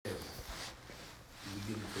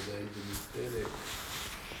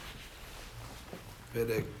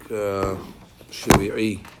פרק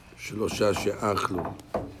שביעי, שלושה שאכלו,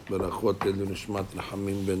 ברכות לנשמת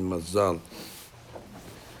רחמים בן מזל.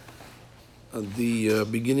 At the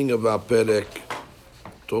beginning of our perek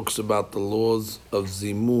talks about the laws of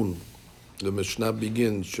zimun. The Mishnah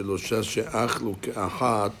begins, שלושה שאכלו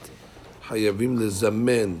כאחת, חייבים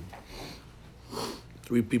לזמן.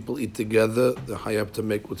 Three people eat together, they have to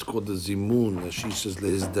make what's called the zimun. As she says,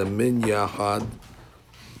 להזדמן יחד,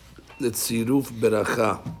 לצירוף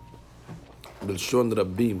ברכה. בלשון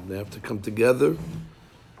רבים. They have to come together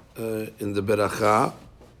in the beracha,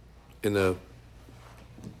 in a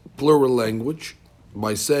plural language,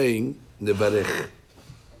 by saying nevarech.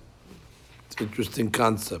 It's an interesting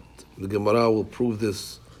concept. The Gemara will prove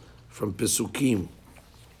this from Pesukim.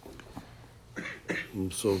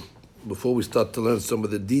 So before we start to learn some of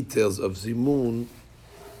the details of Zimun,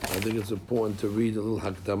 I think it's important to read a little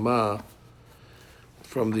Hakdama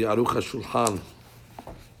from the Aruch HaShulchan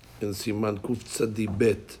in Siman Kuf Tzadi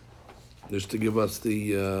Bet, just to give us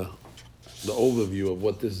the overview of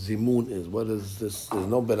what this Zimun is. What is this? There's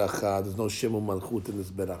no beracha, there's no Shem Malchut in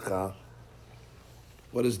this beracha.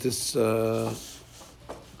 What is this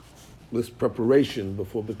this preparation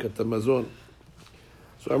before Birkat HaMazon?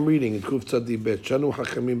 So I'm reading in Kuf Tzadi Bet. Shanu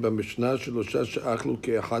Hachamim b'Mishnah שלושה שאכלו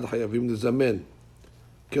כאחד חייבים לזמן.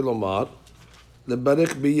 כלומר,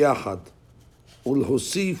 לברך ביחד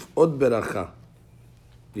ולהוסיף עוד ברכה.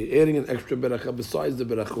 You're adding an extra beracha besides the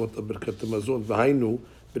berachot of Birkat HaMazon. והיינו,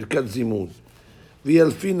 ברכת זימון.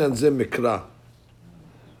 וילפינן זה מקרא.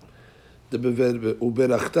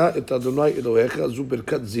 וברכת את אדוני אלוהיך, זו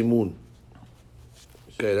ברכת זימון.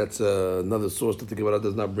 Okay, that's another source that the Gemara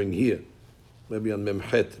does not bring here. Maybe on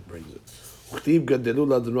Memchet it brings it. וכתיב גדלו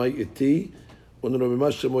לאדוני איתי,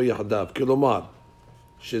 ונרוממה שמו יחדיו. כלומר,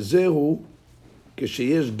 שזהו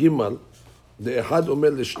כשיש גימל, the אחד אומר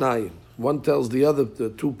לשניים. One tells the other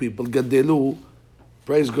two people, גדלו,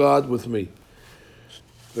 praise God with me.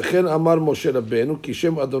 וכן אמר משה רבנו, כי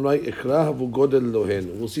שם אדוני אקרא, הבו גודל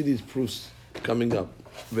אלוהינו. We'll see these proofs coming up.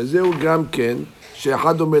 וזהו גם כן,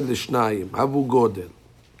 שאחד אומר לשניים, הבו גודל.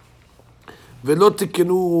 ולא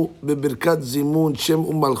תקנו בברכת זימון שם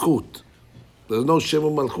ומלכות. There's no שם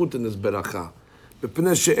ומלכות in this ברכה.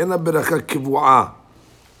 בפני שאין הברכה קבועה,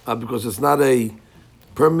 because it's not a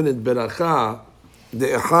permanent ברכה,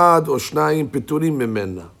 דאחד או שניים פטורים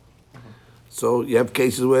ממנה. So you have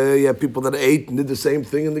cases where you have people that ate and did the same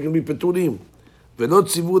thing and they're going to be פטורים. ולא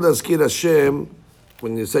ציוו להזכיר השם,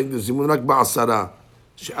 when you say the זימון רק בעשרה,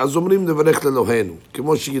 שאז אומרים לברך לאלוהינו,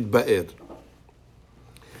 כמו שיתבאר.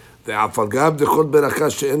 ואף על גב דכל ברכה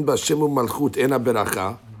שאין בה שם ומלכות, אין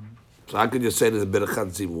הברכה. So how could you say this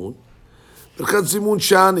ברכת זימון? ברכת זימון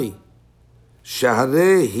שאני,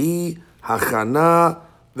 שהרי היא הכנה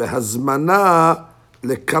והזמנה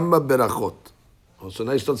לכמה ברכות. So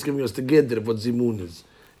now he starts giving us the geder of what zimun is.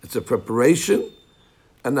 It's a preparation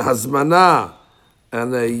and a hazmana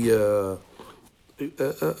and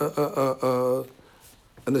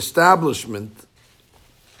an establishment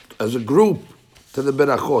as a group to the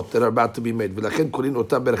berachot that are about to be made. ולכן קוראים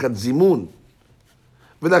אותה ברכת זימון.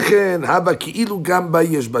 ולכן הבה כאילו גם בה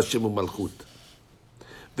יש בה שם ומלכות.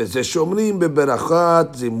 וזה שאומרים בברכת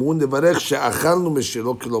זימון נברך שאכלנו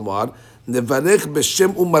משלו, כלומר נברך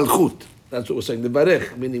בשם ומלכות. That's what we're saying,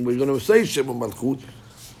 נברך, meaning we're going to say שם ומלכות.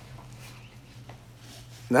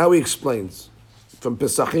 Now he explains from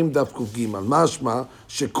פסחים דף ק"ג, משמע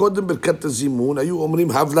שקודם ברכת הזימון היו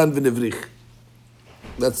אומרים הבלן ונבריך.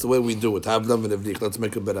 That's the way we do it, הבלן ונבריך. Let's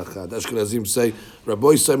make a ברכה. The Ashkenazim say,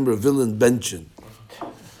 רבוי סיים רבילן בנצ'ן.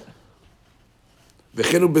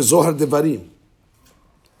 וכן הוא בזוהר דברים.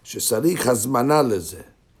 שצריך הזמנה לזה,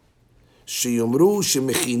 שיאמרו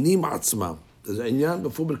שמכינים עצמם. זה העניין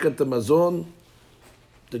בפור ברכת המזון,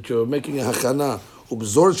 that you're making a הכנה,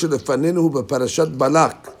 ובזור שלפנינו הוא בפרשת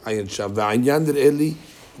בלק, עין שם, והעניין נראה לי,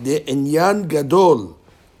 זה עניין גדול,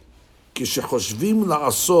 כשחושבים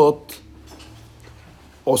לעשות,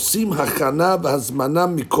 עושים הכנה והזמנה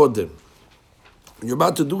מקודם. When you're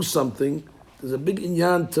about to do something, there's a big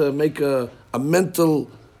עניין to make a mental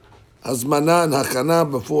הזמנה and הכנה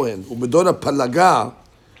beforehand. ובדור הפלגה,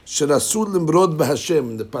 שרצו למרוד בהשם,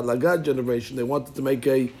 in the Palaga generation, they wanted to make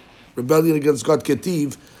a rebellion against God,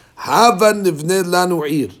 כתיב, הבה נבנה לנו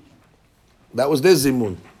עיר. That was their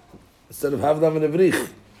זימון. Instead of הבה ונבריך.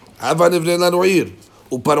 הבה נבנה לנו עיר.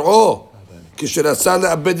 ופרעה, כשרצה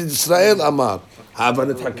לאבד את ישראל, אמר, הבה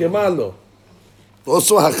נתחכמה לו.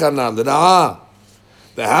 עשו הכנה, לרעה.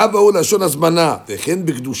 והבה הוא לשון הזמנה, וכן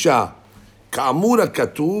בקדושה. כאמור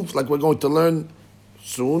הכתוב, like we're going to learn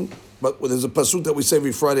soon, but there's a pasuk that we say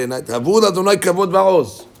every Friday night, Havu l'Adonai kavod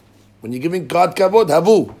va'oz. When you're giving God kavod,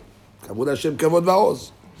 havu. כבוד השם כבוד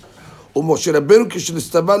ועוז. ומשה רבנו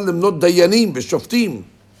כשנסתבל למנות דיינים ושופטים,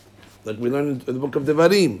 like we learned in the book of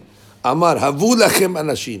Devarim, אמר, הבו לכם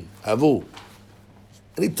אנשים, הבו.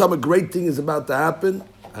 Anytime a great thing is about to happen,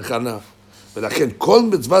 הכנה. ולכן כל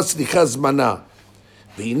מצוות סליחה זמנה.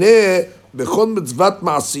 והנה, בכל מצוות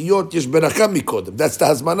מעשיות יש ברכה מקודם. That's the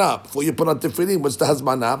הזמנה. Before you put on tefillin, what's the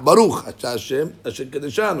הזמנה? ברוך, אתה השם, אשר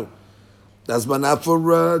קדשנו. The הזמנה for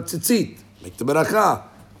ציצית. make the ברכה.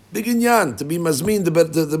 big עניין, to be מזמין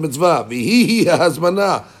the מצווה. והיא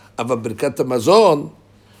ההזמנה. אבל ברכת המזון,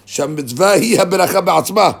 שהמצווה היא הברכה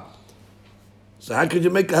בעצמה. So how could you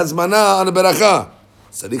make הזמנה על הברכה?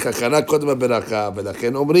 צריך הכנה קודם הברכה,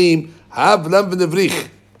 ולכן אומרים, הב לם ונבריך.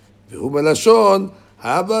 והוא בלשון,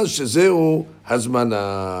 הבה שזהו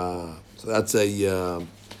הזמנה. So that's a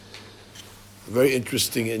very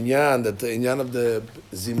interesting inyan, that the inyan of the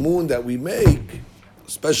zimun that we make,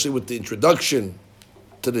 especially with the introduction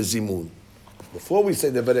to the zimun. Before we say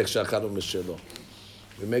the berech shachar u'meshelo,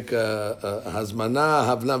 we make a hazmana,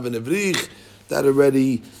 hav lam v'nevrich, that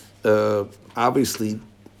already obviously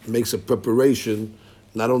makes a preparation,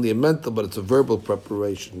 not only a mental, but it's a verbal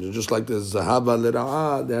preparation. Just like there's a hava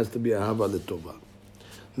l'ra'ah, there has to be a hava l'tovah.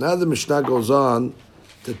 Now the Mishnah goes on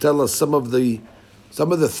to tell us some of the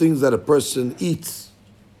things that a person eats,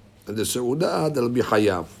 and the seudah that'll be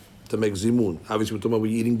hayav to make zimun. Obviously, we're talking about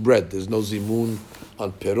eating bread. There's no zimun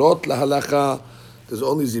on perot lahalacha. There's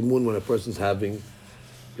only zimun when a person's having,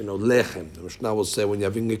 lechem. The Mishnah will say when you're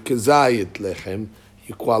having a kezayit lechem,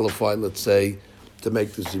 you qualify, let's say, to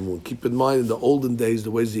make the zimun. Keep in mind, in the olden days,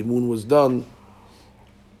 the way zimun was done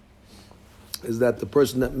is that the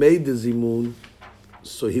person that made the zimun,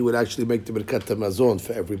 so he would actually make the Birkat HaMazon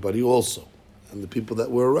for everybody also. And the people that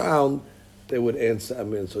were around, they would answer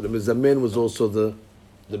Amen. So the Mizamin was also the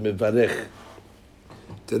Mivarech.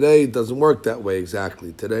 Today, it doesn't work that way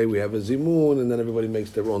exactly. Today, we have a Zimun, and then everybody makes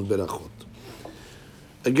their own Berachot.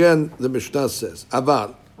 Again, the Mishnah says,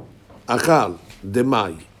 Aval, Achal,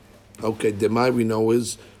 Demai. Okay, Demai we know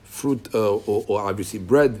is fruit, or obviously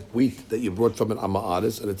bread, wheat that you brought from an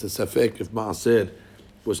Ama'aris, and it's a Safek if Ma'aser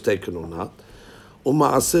was taken or not. It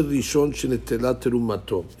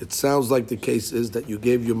sounds like the case is that you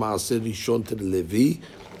gave your Ma'aser Rishon to the Levi,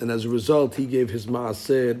 and as a result, he gave his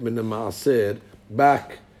Ma'aser min Ma'aser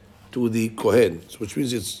back to the Kohen, which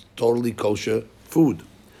means it's totally kosher food.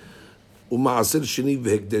 Ma'aser Sheni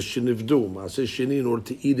v'hekdesh shenivdu. Ma'aser Sheni, in order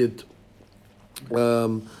to eat it,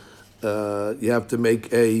 you have to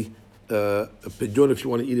make a pidyon if you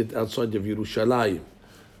want to eat it outside of Yerushalayim.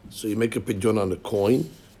 So you make a pidyon on a coin.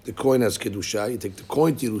 The coin has kedusha. You take the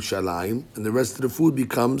coin to Yerushalayim, and the rest of the food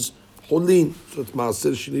becomes cholin. So it's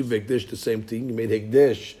maaser sheni v'hekdesh, the same thing. You made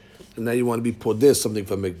hekdesh, and now you want to be podes something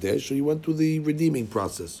from hekdesh. So you went through the redeeming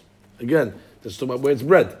process. Again, this is talking about where it's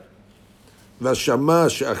bread.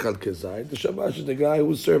 V'shamash she'achal kezayit. The shamash is the guy who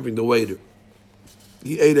was serving, the waiter.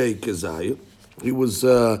 He ate a kezayit. He was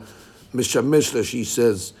mishamesh, she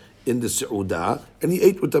says, in the seudah, and he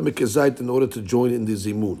ate with the kezayit in order to join in the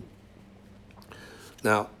zimun.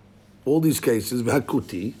 Now, all these cases,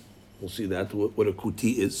 v'hakuti, we'll see that, what a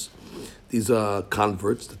kuti is. These are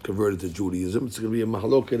converts that converted to Judaism. It's going to be a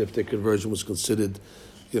mahaloket if their conversion was considered,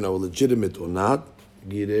 legitimate or not.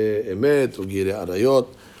 Gire emet or gire arayot.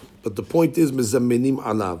 But the point is, mizamenim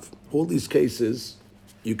alav. All these cases,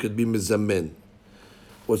 you could be mizamen.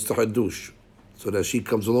 What's the hadush? So that she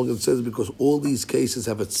comes along and says, because all these cases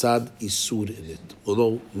have a tzad isur in it.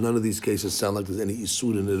 Although none of these cases sound like there's any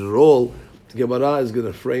isur in it at all, the Gemara is going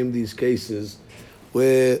to frame these cases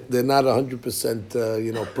where they're not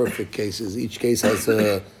 100%, perfect cases. Each case has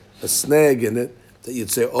a snag in it that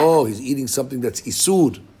you'd say, oh, he's eating something that's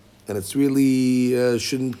isur, and it's really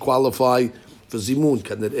shouldn't qualify for zimun.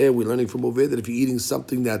 We're learning from over there that if you're eating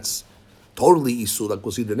something that's totally isur, like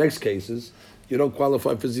we'll see the next cases, you don't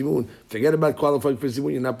qualify for zimun. Forget about qualifying for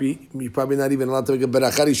zimun. You're probably not even allowed to make a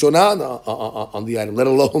beracha rishonah on the item, let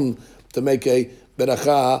alone to make a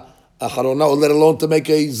beracha acharona, or let alone to make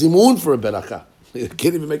a zimun for a beracha. You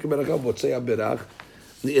can't even make a beracha. But say a berach,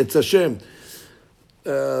 it's Hashem.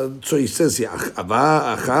 So he says here,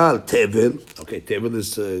 achal tevel. Okay, tevel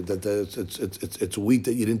is it's wheat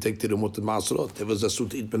that you didn't take terumot and maaserot. Tevel is asur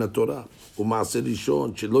to eat ben Torah. Umaaser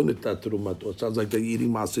rishon shelo netat terumato. It sounds like they're eating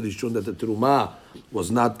maaser rishon that the terumah was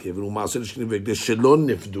not given. Umaaser sheni v'hekdesh shelo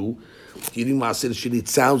nefdu. Eating maaser sheni. It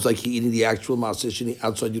sounds like he eating the actual maaser sheni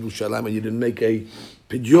outside Yerushalayim, and you didn't make a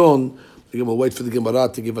pidyon. We'll wait for the Gemara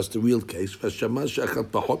to give us the real case. And he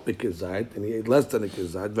ate less than a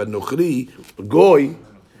kezayit. V'nochri, goy,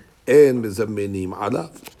 and mizamenim alav.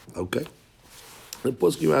 Okay. The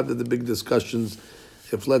poskim have the big discussions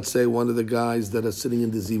if let's say one of the guys that are sitting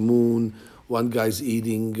in the zimun, one guy's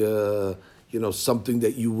eating, something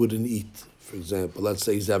that you wouldn't eat. For example, let's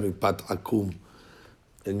say he's having pat akum,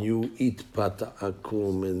 and you eat pat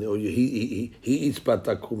akum, or he eats pat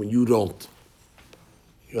akum and you don't.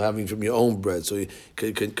 You're having from your own bread, so can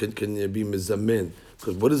you be mizamin?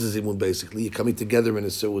 Because what is the zimun basically? You're coming together in a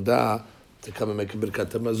seudah to come and make a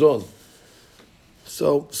birkat hamazon.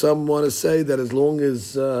 So some want to say that as long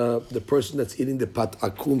as the person that's eating the pat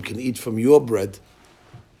akum can eat from your bread,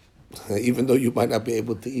 even though you might not be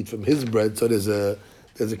able to eat from his bread, so there's a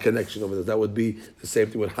connection over there. That would be the same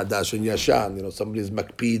thing with hadash and yashan. Somebody's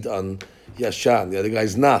makpid on yashan, the other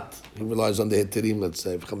guy's not. He relies on the heterim, let's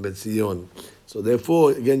say, so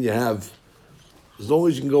therefore, again, you have, as long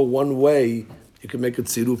as you can go one way, you can make a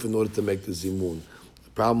tziruf in order to make the zimun. The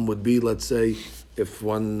problem would be, let's say, if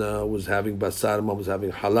one was having basar, one was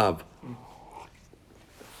having halab.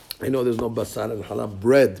 I know there's no basar and halab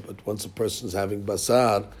bread, but once a person is having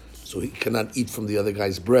basar, so he cannot eat from the other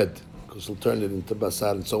guy's bread, because he'll turn it into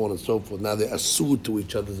basar and so on and so forth. Now they're asur to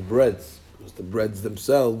each other's breads, because the breads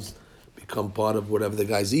themselves become part of whatever the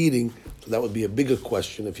guy's eating. So that would be a bigger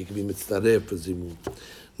question if he can be mitzaref for zimun.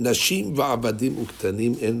 Nashim va'avadim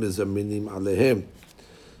uktanim en mezaminim alehem.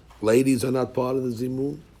 Ladies are not part of the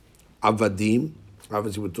zimun. Avadim,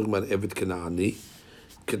 obviously we're talking about Evet Kena'ani.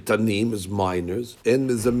 Ketanim is minors. En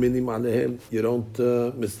mezaminim alehem. You don't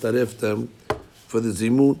mitzaref them for the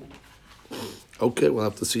zimun. Okay, we'll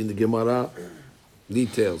have to see in the Gemara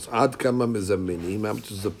details. Ad kama mezaminim. How much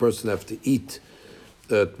does the person have to eat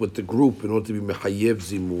with the group in order to be mechayev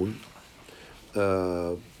zimun?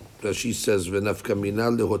 Rashi says, "V'nafka mina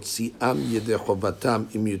lehotziam yedei chovatam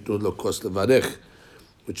im yitnu lo kos levarech,"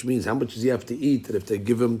 which means how much does he have to eat? And if they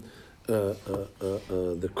give him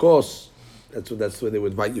the kos, that's the way they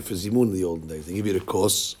would invite you for zimun in the olden days. They give you the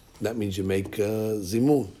kos. That means you make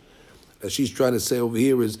zimun. She's trying to say over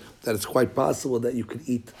here is that it's quite possible that you could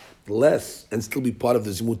eat less and still be part of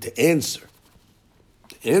the zimun to answer.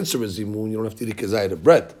 To answer a zimun, you don't have to eat a kezayit of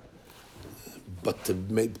bread. But to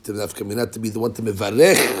be the one to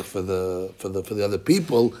mevarech for the other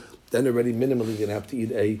people, then already minimally you're going to have to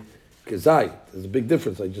eat a kezayit. There's a big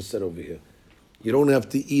difference I just said over here. You don't have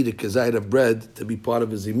to eat a kezayit of bread to be part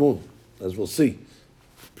of a zimun, as we'll see.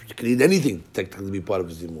 You can eat anything technically to be part of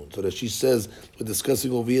a zimun. So that she says, we're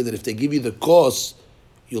discussing over here that if they give you the cost,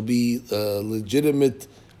 you'll be legitimate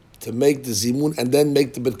to make the zimun and then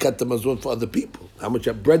make the birkat hamazon for other people. How much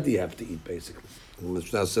bread do you have to eat, basically? And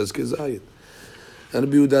Mishnah says kezayit. And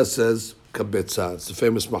Rabbi Yehuda says kabetza. It's the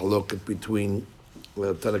famous mahloket between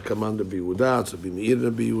Tanakama and Rabbi Yehuda, Rabbi Meir and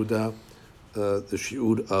Rabbi Yehuda, the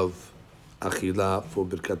shiur of achila for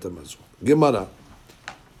birkat hamazon. Gemara.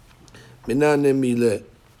 Minane mile.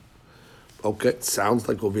 Okay, it sounds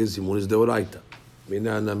like over here zimun is deoraita.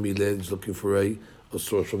 Minane mile is looking for a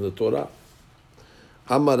source from the Torah.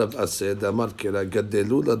 Amar Rav Ased, Amar Kera,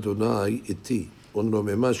 gadelu ladonai iti,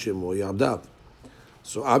 unromema shemo yadav.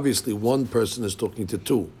 So obviously one person is talking to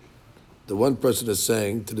two. The one person is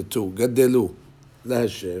saying to the two, gadelu la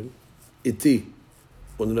Hashem iti,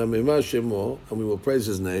 unromema shemo, and we will praise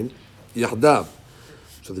his name, yadav.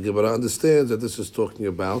 So the Gemara understands that this is talking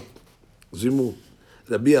about zimun.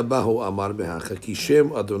 Rabbi Abahu Amar Behacha Ki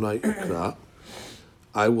Shem Adonai Ukra.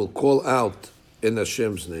 I will call out in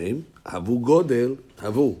Hashem's name. Havu Godel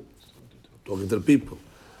Havu. Talking to the people.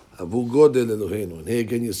 Havu Godel Eloheinu. And here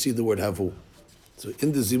again you see the word Havu. So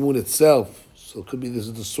in the zimun itself, so it could be this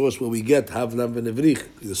is the source where we get Havlam v'Nevrich.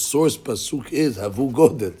 The source pasuk is Havu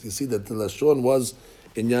Godel. You see that the lashon was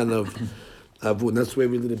inyan of Havu. And that's where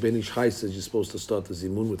really the Ben Ish Chai says you're supposed to start the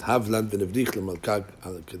zimun with Havlan v'Nevrich l'malka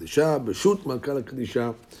al-Kedisha, b'shut malka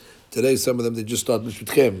al-Kedisha. Today some of them, they just start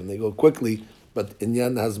b'shutchem, and they go quickly, but in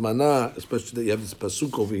Yan Hazmana, especially that you have this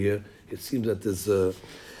pasuk over here, it seems that there's a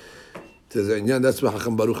Yan, that's why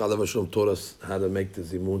Hacham Baruch Alav Hashem taught us how to make the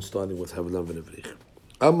zimun, starting with Havlan v'Nevrich.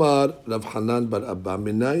 Amar Rav Hanan bar Abba,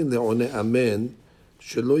 minayin le'oneh amen,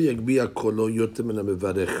 shelo yagbiya kolo yotem min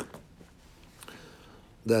ha'mevarech.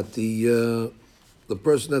 That the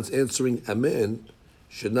person that's answering amen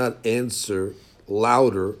should not answer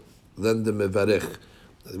louder than the mevarech.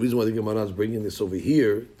 The reason why the Gemara is bringing this over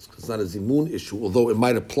here is because it's not a zimun issue, although it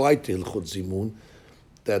might apply to hilchot zimun,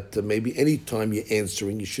 that maybe any time you're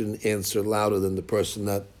answering, you shouldn't answer louder than the person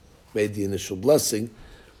that made the initial blessing,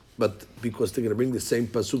 but because they're going to bring the same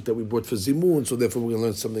pasuk that we brought for zimun, so therefore we're going to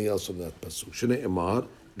learn something else from that pasuk. Shnei emar,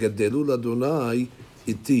 gadelu ladonai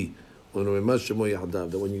iti. That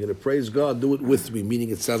when you're going to praise God, do it with me, meaning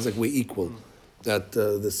it sounds like we're equal. That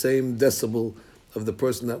the same decibel of the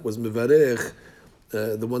person that was mevarech,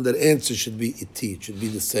 the one that answers should be iti, it should be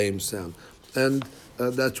the same sound. And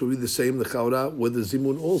that should be the same, the Chaura, with the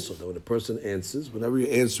Zimun also. That when a person answers, whenever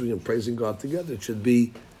you're answering and praising God together, it should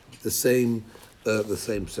be the same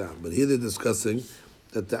sound. But here they're discussing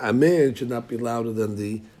that the Amen should not be louder than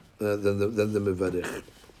the Mevarich.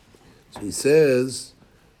 So he says,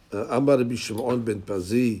 Amar Rabbi Shimon ben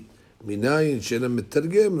Pazi, Minayin shena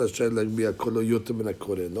metargem l'shay lagbiya kolo yoter min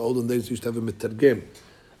hakoreh. In the olden days, you used to have a metargem,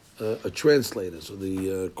 a translator. So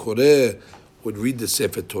the Koreh would read the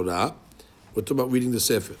Sefer Torah. We're talking about reading the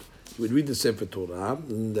Sefer. He would read the Sefer Torah,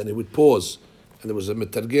 and then he would pause. And there was a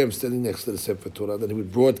metargem standing next to the Sefer Torah. Then he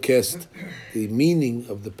would broadcast the meaning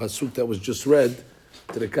of the pasuk that was just read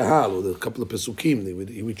to the kahal, or the couple of pasukim.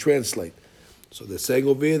 He would translate. So they're saying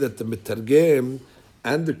over here that the metargem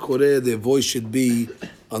and the Koreh, their voice should be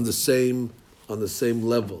on the same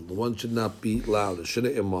level. The one should not be louder.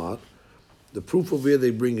 Shene Emar. The proof over here they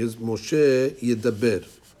bring is Moshe Yedaber.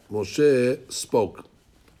 Moshe spoke.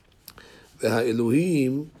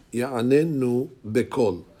 Elohim ya'anenu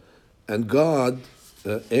bekol, and God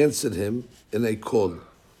answered him in a call.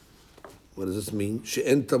 What does this mean?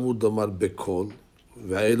 She'en tamud damar bekol,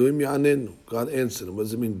 ve'Elohim ya'anenu. God answered him. What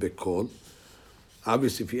does it mean bekol?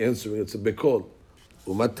 Obviously, if you're answering, it's a bekol.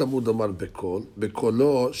 Umat tamud damar bekol,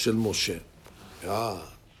 bekolo shel Moshe.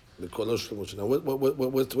 Bekolo shel Moshe. Now,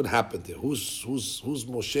 what happened here? Who's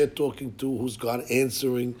Moshe talking to? Who's God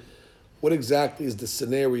answering? What exactly is the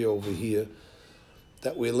scenario over here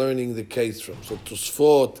that we're learning the case from? So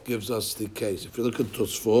Tosfot gives us the case. If you look at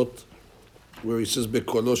Tosfot, where he says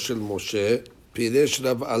Bekolo shel Moshe, Piresh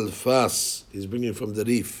Rav Alfas, he's bringing from the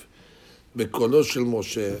Rif. Bekolo shel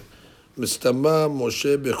Moshe, Mistama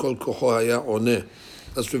Moshe bechol kocho haya oneh.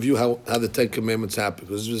 Let's review how the Ten Commandments happen,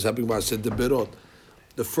 because this is happening by Sed Berot.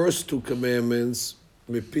 The first two commandments,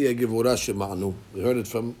 Mipi Gevurah Shema'anu. We heard it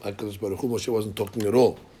from HaKadosh Baruch Hu. Moshe wasn't talking at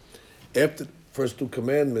all. After the first two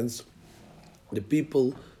commandments, the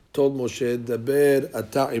people told Moshe, Daber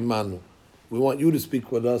ata imanu. We want you to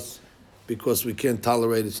speak with us because we can't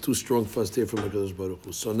tolerate it. It's too strong for us to hear from HaKadosh Baruch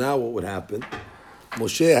Hu. So now what would happen?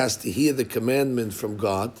 Moshe has to hear the commandment from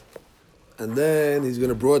God, and then he's going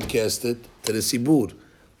to broadcast it to the Sibur.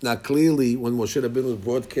 Now clearly, when Moshe Rabbeinu was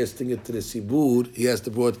broadcasting it to the Sibur, he has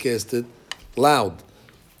to broadcast it loud.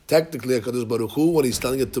 Technically, HaKadosh Baruch Hu, when he's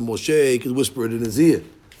telling it to Moshe, he could whisper it in his ear.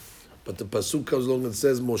 But the pasuk comes along and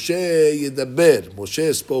says, Moshe Yedaber.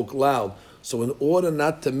 Moshe spoke loud. So in order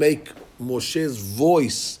not to make Moshe's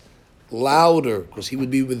voice louder, because he would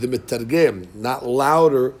be with the metargem, not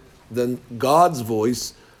louder than God's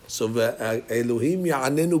voice, so Elohim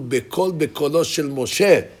ya'anenu bekol bekolo shel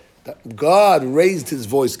Moshe. God raised his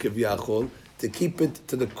voice, Kivyachol, to keep it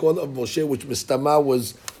to the call of Moshe, which Mistama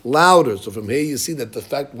was louder. So from here you see that the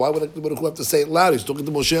fact, why would HaKadosh have to say it loud? He's talking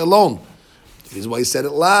to Moshe alone. The reason why he said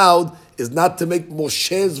it loud is not to make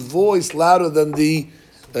Moshe's voice louder than the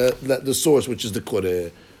source, which is the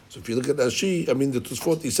Koreh. So if you look at the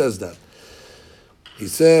Tosfot, he says that. He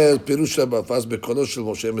says, Pirush Rabafas bekolo shel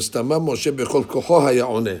Moshe, Mistama Moshe bechol kocho haya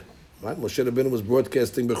oneh. Right? Moshe Rabbeinu was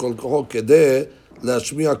broadcasting bechol kocho kedeh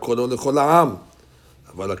להשמיע קולו לכל העם.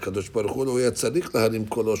 אבל הקדוש ברוך הוא לא היה צריך להרים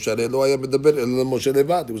קולו, שהרי לא היה מדבר אלא למשה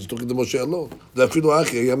לבד. He was talking to Moshe alone. ואפילו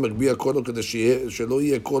אחי היה מגביה קולו כדי שלא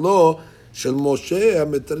יהיה קולו של משה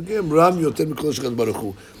המתרגם רם יותר מקולו של הקדוש ברוך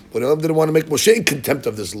הוא. But Allah didn't want to make Moshe in contempt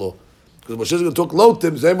of this law. Because Moshe is going to talk low to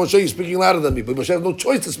him, say, Moshe, you're speaking louder than me. But Moshe has no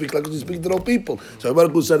choice to speak like he's speaking to no people. So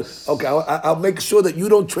Baruch Hu said, okay, I'll make sure that you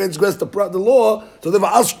don't transgress the law, so therefore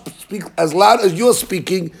I'll speak as loud as you're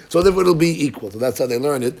speaking, so therefore it'll be equal. So that's how they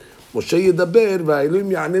learn it. Moshe yedaber,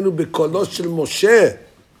 va'elohim ya'anenu bekolo shel Moshe.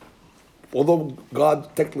 Although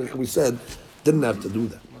God, technically we said, didn't have to do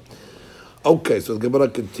that. Okay, so the Gemara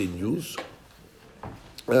continues.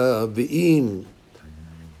 V'im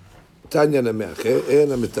Tanya Nemeache,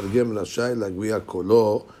 and a metargem rashai lagvia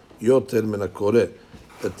kolo yoter min hakoreh.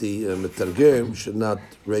 That the metargem should not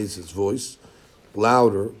raise his voice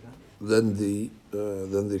louder than the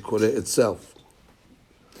koreh itself.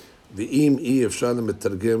 V'im efshar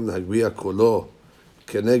metargem lagvia kolo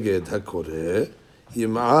keneged hakoreh,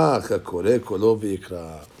 yim'ach hakoreh kolo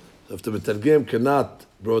v'yikra. If the metargem cannot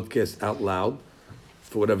broadcast out loud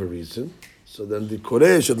for whatever reason, so then the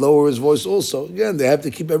Koreh should lower his voice also. Again, they have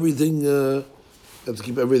to keep everything. The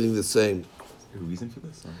same. Is there a reason for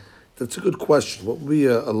this? That's a good question. What would be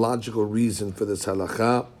a logical reason for this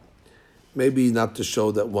halakha? Maybe not to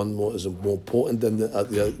show that one more is more important than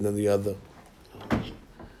the other.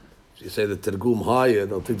 If you say the Targum higher,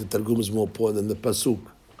 they'll think the Targum is more important than the pasuk.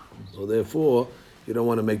 So therefore, you don't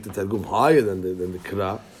want to make the Targum higher than the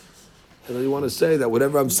Kra. You want to say that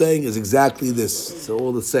whatever I'm saying is exactly this. It's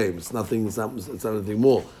all the same. It's nothing. It's not anything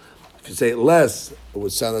more. If you say it less, it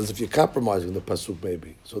would sound as if you're compromising the pasuk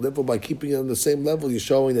maybe. So therefore, by keeping it on the same level, you're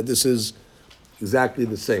showing that this is exactly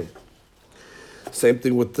the same. Same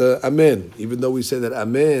thing with amen. Even though we say that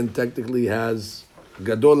amen technically has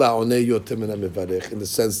gadola onei yoter min hamivarech, in the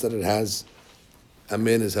sense that it has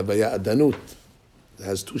amen is havaya adanut. It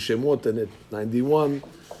has two shemot in it, 91.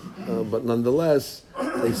 But nonetheless,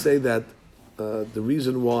 they say that the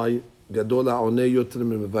reason why gadola onei yoter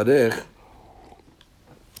min hamivarech.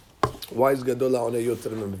 Why is gadola onei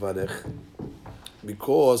yoter min hamivarech?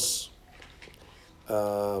 Because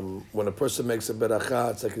when a person makes a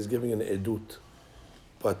beracha, it's like he's giving an edut.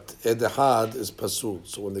 But ed echad is pasul.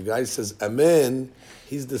 So when the guy says amen,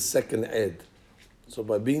 he's the second ed. So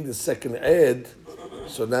by being the second ed,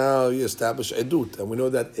 so now you establish edut. And we know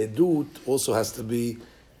that edut also has to be,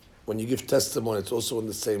 when you give testimony, it's also in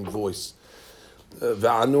the same voice.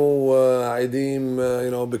 Ve'anu aidim,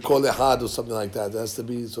 bekol echad or something like that. It has to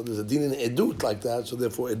be, so there's a din in edut like that, so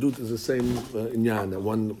therefore edut is the same inyan. That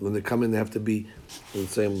when they come in, they have to be in the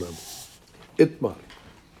same level. Itmar.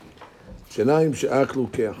 Shenayim she'aklu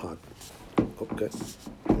ke'echad. Okay.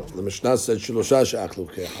 The Mishnah said Shelosha she'aklu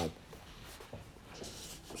ke'echad.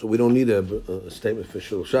 So we don't need a statement for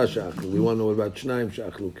Shelosha she'aklu. We want to know about Shenayim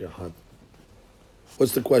she'aklu ke'echad.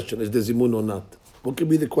 What's the question? Is there zimun or not? What could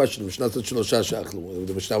be the question? Mishnah said Shelosha she'aklu.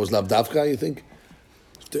 The Mishnah was lavdavka, you think?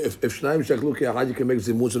 If Shenayim she'aklu ke'echad, you can make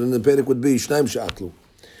zimun, so then the Perek would be Shenayim she'aklu.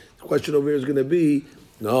 The question over here is going to be,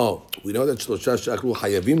 no, we know that Shelosha she'aklu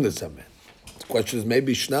hayavim lezamen. The question is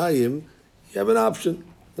maybe Shnayim, you have an option.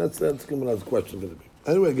 That's Gemara's question going to be.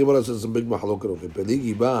 Anyway, Gemara says some big mahalokah over here.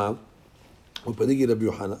 Peligi ba, or Peligi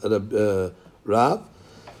Rav,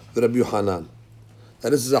 Rabbi Yohanan. Now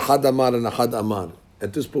this is a had amar and a had amar.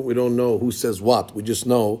 At this point, we don't know who says what. We just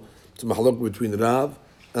know it's a mahalokah between Rav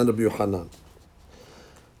and Rabbi Yohanan.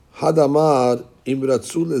 Had amar im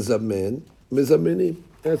ratzu lezamen mezamenim.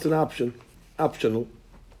 That's an option, optional.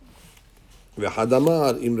 V'had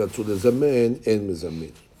amar im ratzu lezamen en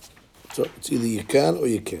mezamenim. So it's either you can or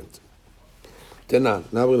you can't. Tenan.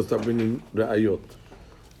 Now we're going to start bringing ra'ayot.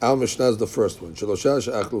 Our Mishnah is the first one. Shelosha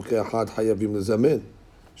she'achlu ke'achad hayavim lezamen.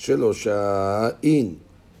 Shelosha in.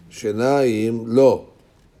 Shenayim lo.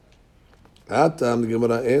 Hatam, the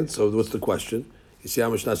Gemara ends. So what's the question? You see how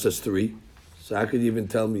Mishnah says 3. So how could you even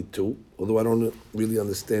tell me 2? Although I don't really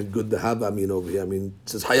understand good the haba mean over here. I mean, it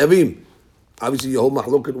says hayavim. Obviously, your whole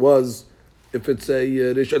mahloket was if it's a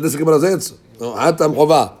rishon. This is Gemara's answer. No, hatam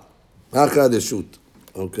chova.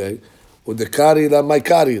 Okay. With the karila, my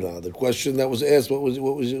karila. The question that was asked, what was it?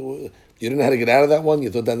 You didn't know how to get out of that one?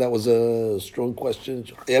 You thought that was a strong question?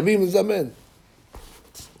 Yavim is amen.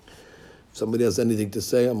 If somebody has anything to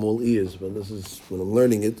say, I'm all ears. But this is, when I'm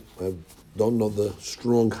learning it, I don't know the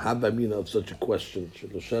strong habamina of such a question.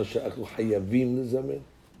 Of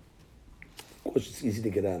course, it's easy to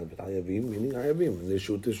get out of it. Hayavim, meaning hayavim. And they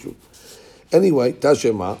shoot. Anyway,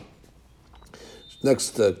 Tashema.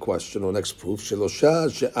 Next question or next proof.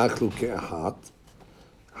 Shelosha she'achlu ke'ahat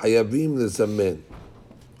hayavim lezamen.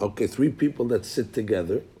 Okay, 3 people that sit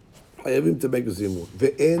together. Hayavim to make a zimun.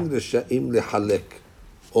 Ve'en resha'im lehalek.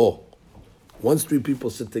 Oh, once 3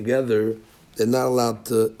 people sit together, they're not allowed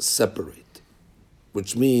to separate.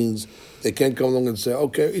 Which means they can't come along and say,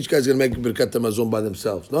 okay, each guy's going to make birkat hamazon by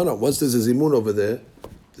themselves. No. Once there's a zimun over there,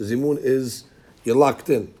 the zimun is, you're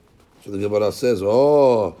locked in. So the Gemara says,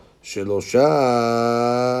 oh,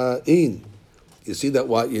 Shelosha in. You see that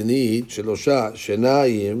what you need, Shelosha,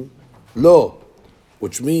 Shenayim, lo.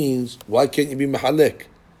 Which means, why can't you be mahalek?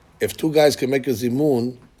 If 2 guys can make a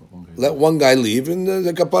zimun, let one guy leave and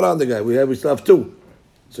the kapara on the guy. We still have 2.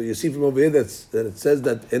 So you see from over here that it says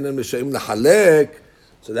that enan meshaim lahalek.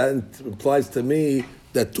 So that implies to me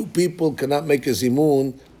that 2 people cannot make a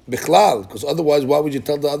zimun bichlal, because otherwise, why would you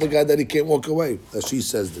tell the other guy that he can't walk away? Rashi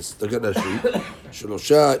says this. Look at Rashi.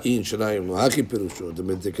 Shelosha in shenayim lahaki pirusho. The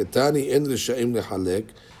medeketani en reshaim lehalek.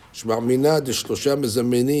 Shma'mina de shlosha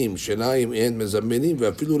mezamenim shenayim en mezamenim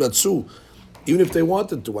ve'afilu ratzu. Even if they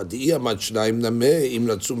wanted to, if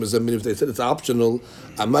they said it's optional,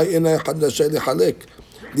 let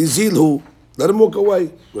him walk away.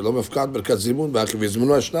 At least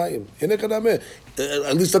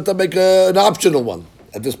let them make an optional one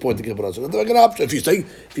at this point. Make an option. If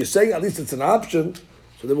you say at least it's an option,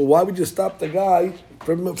 so then why would you stop the guy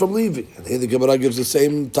from leaving? And here the Gemara gives the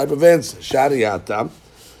same type of answer. Shari'atam.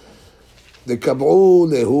 Once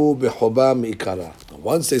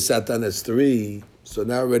they sat down as 3, so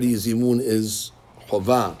now already zimun is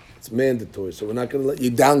chova. It's mandatory. So we're not going to let you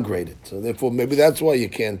downgrade it. So therefore, maybe that's why you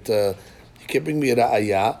can't bring me a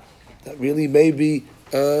ra'ayah that really maybe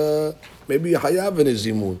a hayav in a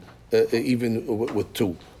zimun even with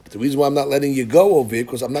 2. The reason why I'm not letting you go over here,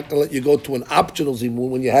 because I'm not going to let you go to an optional zimun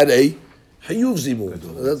when you had a hayuv zimun.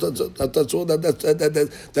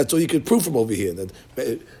 That's all you can prove from over here. That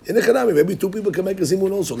in the Chanami, maybe two people can make a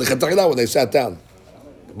zimun also. When they sat down.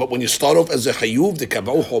 But when you start off as a hayuv, the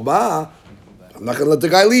kabau chobah, I'm not going to let the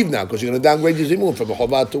guy leave now because you're going to downgrade your zimun from a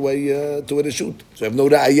chobah to a reshut. So you have no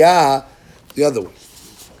ra'ayah the other way.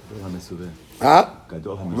 Huh?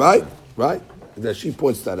 Right. That she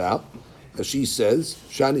points that out. That she says,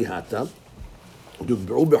 Shani Hatam, and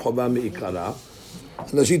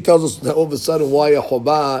then she tells us that all of a sudden why a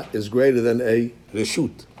chobah is greater than a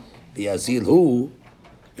reshut. The azil who,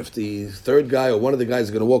 if the third guy or one of the guys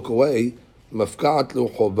is going to walk away, mafka'at lu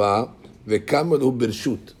chobah v'kamal hu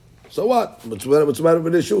birshut. So what? What's the matter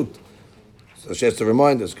with reshut? So she has to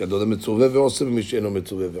remind us that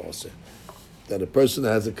a person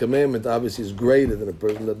that has a commandment obviously is greater than a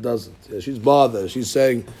person that doesn't. Yeah, she's bothered. She's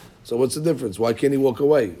saying, so what's the difference? Why can't he walk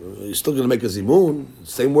away? He's still going to make a zimun.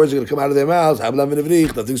 Same words are going to come out of their mouths. Hablam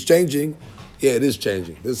v'nevrich. Nothing's changing. Yeah, it is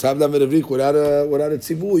changing. This hablam v'nevrich without a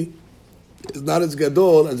tzivui is not as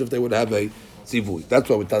gadol as if they would have a tzivui. That's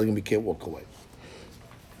why we're telling him he can't walk away.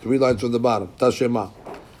 3 lines from the bottom. Tashema.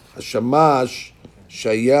 Hashamash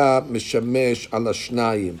shaya mishamesh ala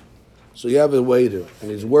shnayim. So you have a waiter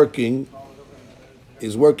and he's working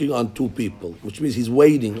on 2 people, which means he's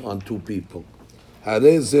waiting on 2 people. So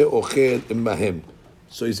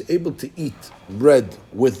he's able to eat bread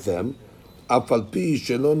with them,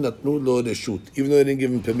 even though they didn't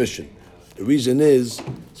give him permission. The reason is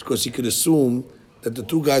because he could assume that the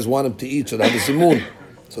 2 guys want him to eat, so they have a zimun.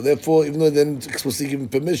 So therefore, even though they didn't explicitly give him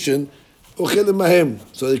permission, so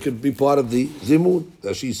they could be part of the zimun.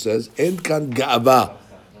 That she says, and kan ga'ava.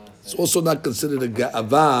 It's also not considered a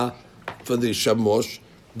ga'ava for the shamosh.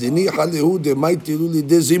 Dini halehu de maitiluli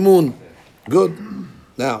de zimun. Good.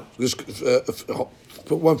 Now, just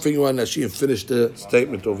put one finger on Nashi and finish the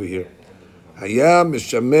statement over here. Haya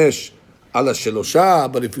mishamesh ala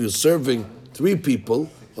shelosha, but if you're serving 3 people,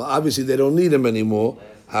 well, obviously they don't need him anymore.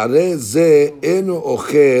 Hare ze enu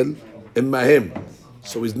ochel imahem.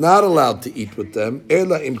 So he's not allowed to eat with them.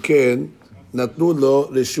 Ela imken natnu lo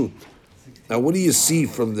reshut. Now, what do you see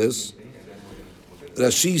from this?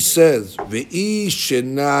 Rashi says, "Ve'i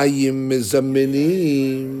shenayim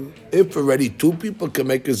mezamenim." If already 2 people can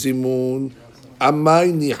make a zimun,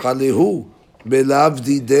 amay nichalehu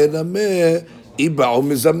belavdi denameh iba'u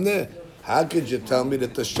mezamneh. How could you tell me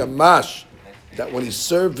that the shamash, that when he's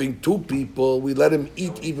serving 2 people, we let him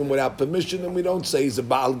eat even without permission, and we don't say he's a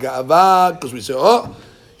baal ga'ava because we say, oh,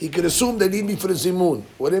 he could assume they need me for the zimun.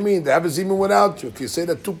 What do you mean? They have a zimun without you. If you say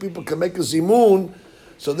that 2 people can make a zimun,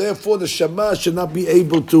 so therefore the shamash should not be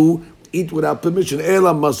able to eat without permission.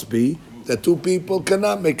 Ela must be that 2 people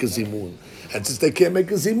cannot make a zimun. And since they can't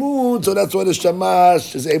make a zimun, so that's why the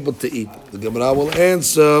shamash is able to eat. The Gemara will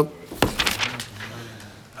answer,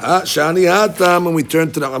 Shani Hatam, when we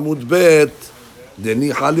turn to the Amud Bet,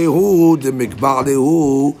 Deni Halehu, de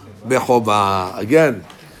Mikba'lehu, Behova. Again,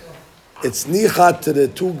 it's nichat to the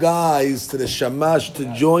 2 guys, to the shamash, to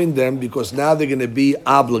join them because now they're going to be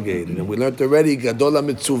obligated. And we learned already, Gadola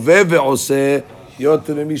mitzuveh ve'oseh,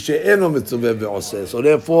 yoter mi she'eno mitzuveh ve'oseh. So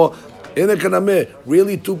therefore, in a kanameh,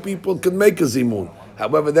 really 2 people can make a zimun.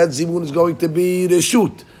 However, that zimun is going to be the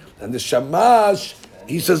shoot. And the shamash,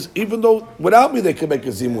 he says, even though without me they can make a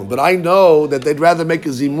zimun, but I know that they'd rather make a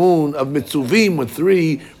zimun of mitzuvim with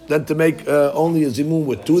 3 than to make only a zimun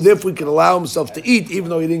with 2. Therefore, he can allow himself to eat, even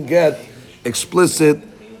though he didn't get explicit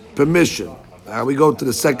permission. Now we go to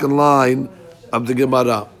the second line of the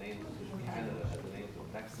Gemara.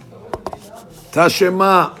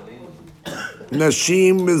 Tashema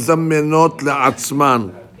nashim mezamenot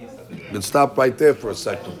le'atzman. Let's stop right there for a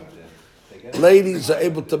second. Ladies are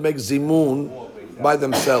able to make zimun by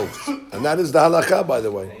themselves, and that is the halakha, by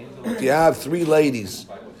the way. If you have 3 ladies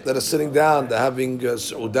that are sitting down, they're having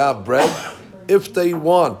seudah bread, if they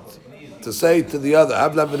want to say to the other,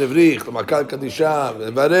 Hablam v'nevrich, l'makal kadisha,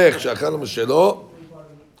 v'nevarech, she'achal m'shelo,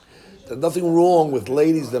 there's nothing wrong with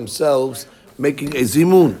ladies themselves making a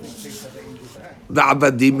zimun.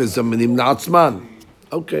 V'abadim mezamenim na'atzman.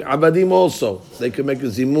 Okay, abadim also, they can make a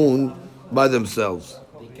zimun by themselves.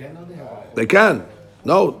 They can.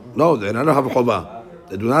 No, they don't have a chobah.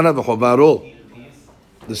 They do not have a chobah at all.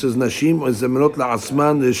 This is nashim mezamenot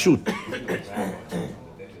la'atzman reshut.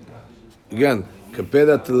 Again, compare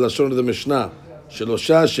that to the lashon of the Mishnah.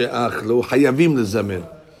 Shelosha she'achlu hayavim lezamen.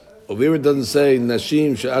 Over here it doesn't say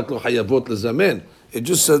nashim she'achlu hayavot lezamen. It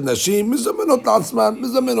just says nashim mezamenot la'atzman.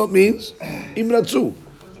 Mezamenot means imratzu.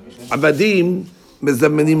 Abadim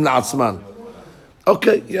mezamenim la'atzman.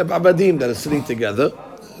 Okay, you have abadim that are sitting together.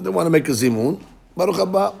 They want to make a zimun. Baruch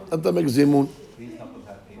haba, ata make zimun.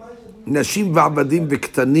 Nashim va'abadim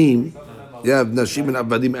v'ktanim, you have nashim and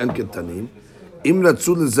abadim and ketanim. Im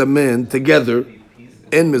ratzu lezamen together,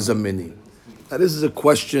 en mezamenim. Now this is a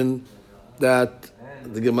question that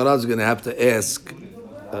the Gemara is going to have to ask.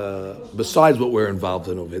 Besides what we're involved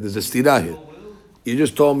in over here, there's a stira here. You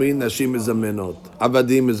just told me nashim is a menot,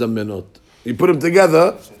 abadim is a menot. You put them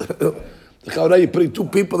together. You're putting two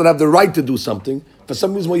people that have the right to do something. For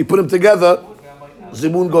some reason, when you put them together,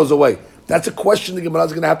 zimun goes away. That's a question the Gemara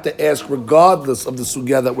is going to have to ask, regardless of the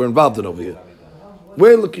sugya that we're involved in over here.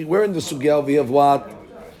 We're in the sugya over here of what?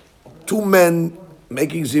 Two men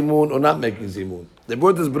making zimun or not making zimun. They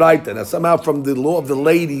brought this braita. Now somehow from the law of the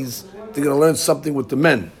ladies, they're going to learn something with the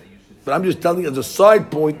men. But I'm just telling you as a side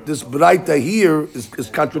point, this braita here is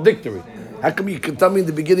contradictory. How come you can tell me in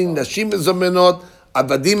the beginning, nashim is a menot,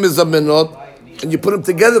 abadim is a menot, and you put them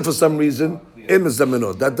together for some reason, im is a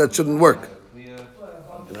menot. That shouldn't work.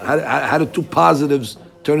 How do two positives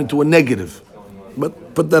turn into a negative?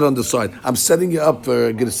 But put that on the side. I'm setting you up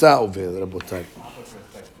for Girsa over here, Rabotai.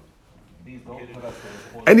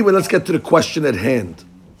 Anyway, let's get to the question at hand.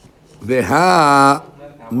 Veha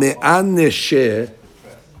me'an neshe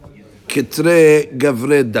ketre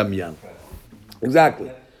gavre damyan. Exactly.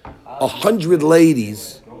 100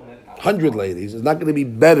 ladies is not going to be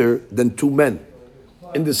better than two men.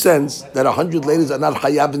 In the sense that 100 ladies are not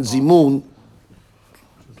hayav and zimun.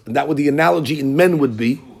 And that would the analogy in men would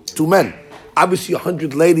be two men. Obviously,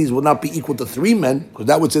 100 ladies will not be equal to 3 men, because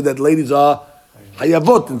that would say that ladies are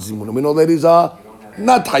hayavot and zimun. And we know ladies are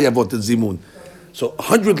not hayavot and zimun. So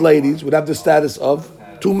 100 ladies would have the status of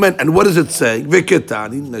 2 men. And what does it say?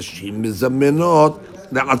 V'ketani nashim mizamenot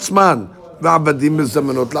la'atzman v'abadim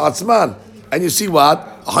mizamenot la'atzman. And you see what?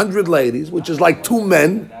 100 ladies, which is like 2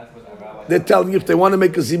 men. They're telling you if they want to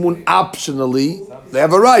make a zimun optionally, they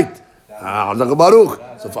have a right.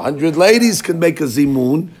 So if 100 ladies can make a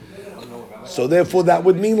zimun, so therefore that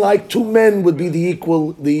would mean like 2 men would be the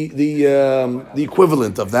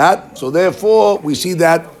equivalent of that. So therefore we see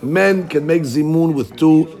that men can make zimun with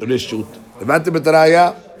 2 rishut.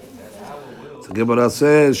 So Gemara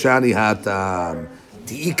says shani hatam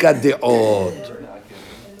tiika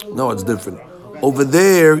deot. No, it's different. Over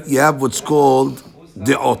there you have what's called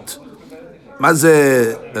deot.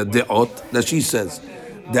 Maze deot. That she says.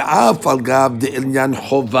 דאף על גב דעניין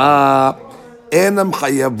חובה אינם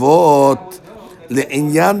חייבות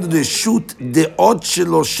לעניין רשות דעות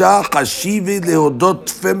שלושה חשיבי להודות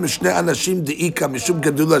תפה משני אנשים דאיקה משום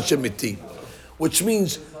גדול השם איתי. Which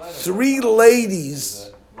means 3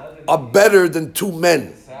 ladies are better than 2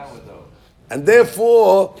 men. And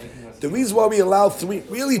therefore, the reason why we allow 3,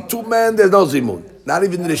 really 2 men, there's no zimun. Not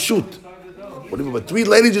even reshut. But 3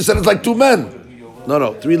 ladies, you said it's like 2 men.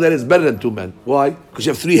 No, 3 ladies is better than 2 men. Why? Because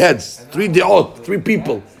you have 3 heads, 3 de'ot, 3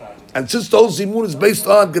 people. And since the whole zimun is based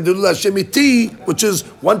on Gedullah Hashem Iti, which is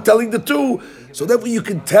one telling the 2, so therefore you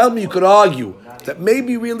can tell me, you could argue, that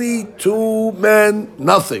maybe really 2 men,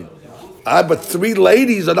 nothing. But 3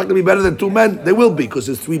 ladies are not going to be better than 2 men. They will be, because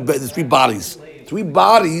there's 3 bodies. 3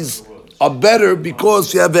 bodies are better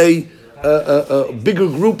because you have a bigger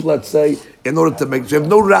group, let's say, in order to make, so you have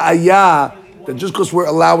no ra'ayah, that just because we're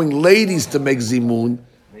allowing ladies to make zimun,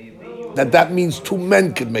 that means 2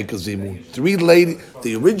 men can make a zimun. 3 ladies,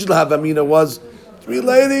 the original Havamina was 3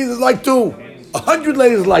 ladies is like 2. 100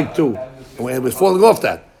 ladies is like 2. And we're falling off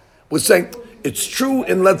that. We're saying it's true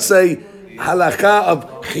in, let's say, halakha of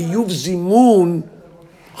chiyuv zimun,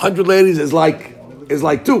 100 ladies is like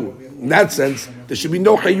 2. In that sense, there should be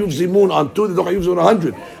no chiyuv zimun on 2, there's no chiyuv zimun on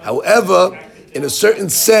 100. However, in a certain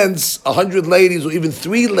sense, 100 ladies or even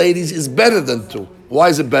 3 ladies is better than 2. Why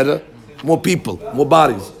is it better? More people, more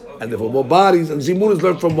bodies. And therefore more bodies, and zimun is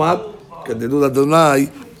learned from what? Kadedul Adonai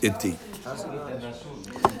iti.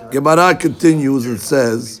 Gemara continues and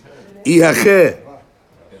says, Ihache.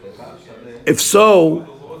 If so,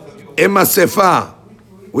 Ema Sefa.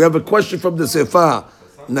 We have a question from the Sefa.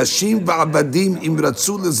 Nashim va'abadim im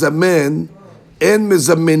ratzu lezamen en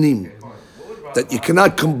mezamenim. That you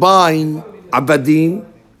cannot combine abadim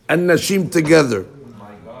and nashim together.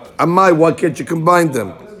 Amai, why can't you combine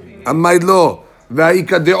them? Amai lo,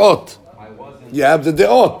 va'ika de'ot. You have the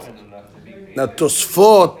de'ot. Now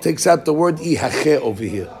Tosfot takes out the word ihache over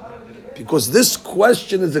here. Because this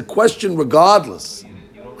question is a question regardless.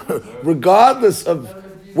 Regardless of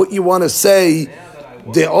what you want to say,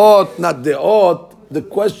 de'ot, not de'ot, the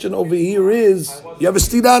question over here is, you have a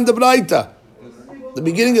stira in the Braita. The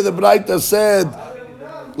beginning of the Braita said,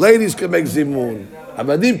 ladies can make zimun,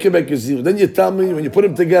 abadim can make a zimun. Then you tell me when you put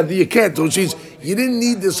them together, you can't. Which means you didn't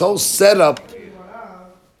need this whole setup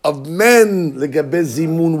of men legabe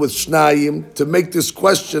zimun with shnayim to make this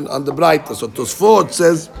question on the Braita. So Tosfot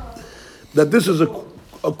says that this is a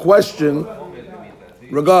question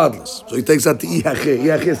regardless. So he takes out the Iyache.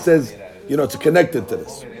 Iyache says, it's connected to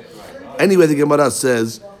this. Anyway, the Gemara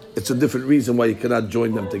says it's a different reason why you cannot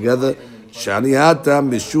join them together. Shanihata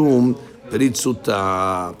mishum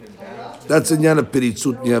peritzuta. That's in Yana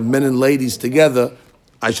Piritzut. You have men and ladies together.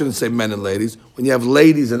 I shouldn't say men and ladies. When you have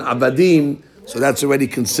ladies and abadim, so that's already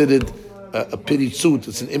considered a Piritzut.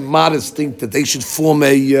 It's an immodest thing that they should form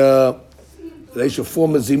a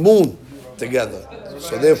zimun together.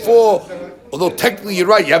 So therefore, although technically you're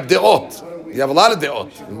right, you have de'ot. You have a lot of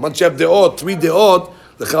de'ot. And once you have de'ot, 3 de'ot,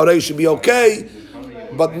 the chaurei should be okay.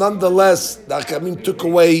 But nonetheless, the Hakamim took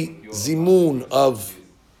away zimun of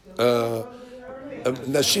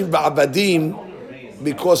Nashim ba'abadim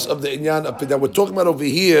because of the inyan that we're talking about over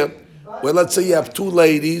here, where let's say you have 2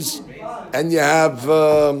 ladies and you have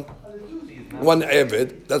 1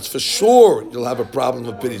 Eved, that's for sure you'll have a problem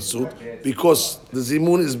with Piritzut because the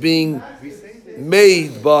zimun is being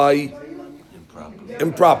made by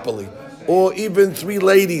improperly. Or even 3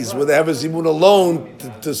 ladies where they have a zimun alone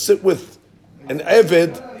to sit with an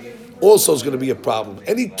Eved also is going to be a problem.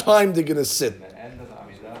 Anytime they're going to sit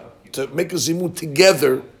to make a zimun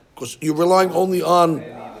together, because you're relying only on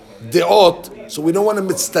de'ot, so we don't want to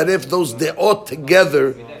mitzaref those de'ot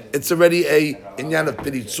together. It's already a inyan of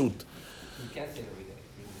piritzut.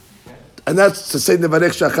 And that's to say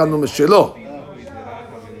nevarech shachanu meshelo.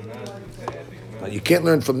 You can't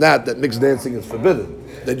learn from that mixed dancing is forbidden.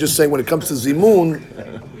 They're just saying when it comes to zimun,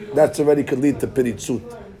 that's already could lead to piritzut.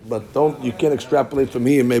 But you can't extrapolate from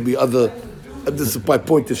here. Maybe other. This is my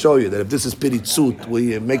point to show you that if this is piritzut, where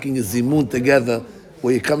you're making a zimun together,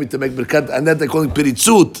 where you're coming to make berkat, and then they're calling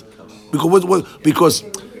piritzut, because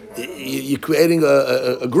you're creating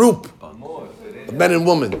a group of men and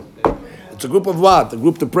women. It's a group of what? A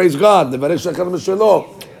group to praise God.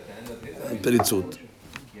 Piritzut.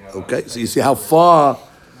 Okay, so you see how far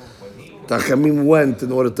Tachamim went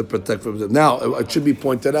in order to protect from them. Now, it should be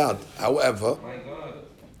pointed out, however,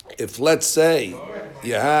 if let's say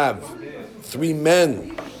you have 3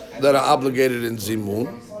 men that are obligated in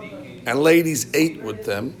zimun, and ladies 8 with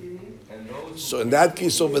them, so in that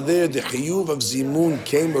case over there, the chiyuv of zimun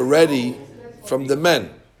came already from the men.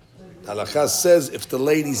 Halakha says if the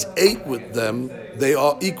ladies 8 with them, they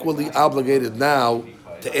are equally obligated now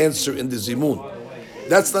to answer in the zimun.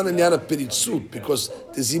 That's not a nyan of piritzut, because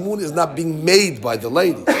the zimun is not being made by the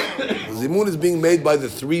ladies. The zimun is being made by the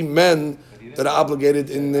 3 men that are obligated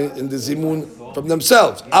in the zimun from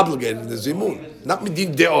themselves, obligated in the zimun, not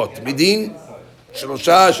midin deot, midin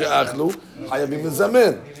shlosha she'achlu hayavim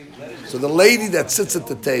mezamen. So the lady that sits at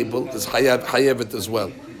the table is hayavet as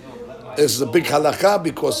well. This is a big halakha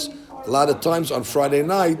because a lot of times on Friday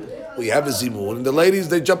night we have a zimun, and the ladies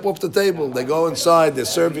they jump off the table, they go inside, they're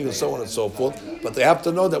serving and so on and so forth. But they have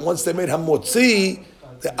to know that once they made hamotzi,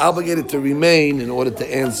 they're obligated to remain in order to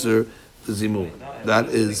answer the zimun. That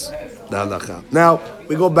is the halakha. Now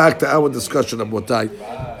we go back to our discussion of Botai.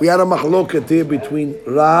 We had a machloket here between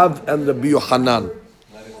Rav and Rabbi Yochanan.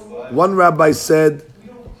 One rabbi said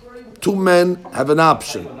 2 men have an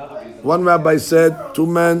option. One rabbi said 2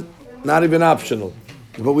 men not even optional.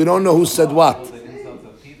 But we don't know who said what.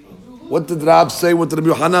 What did Rav say? What did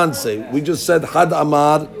Rabbi Yochanan say? We just said Had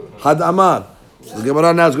Amar, Had Amar. So the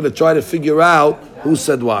Gemara now is going to try to figure out who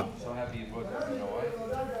said what.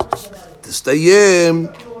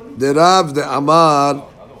 Testayim, the Rav, the Amar,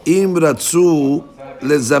 Im Ratzu,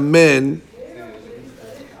 Lezamen,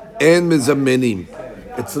 En Mezamenim.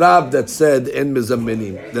 It's Rav that said En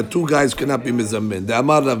Mezamenim. The 2 guys cannot be Mezamen. The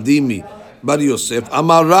Amar Rav Dimi, Bar Yosef,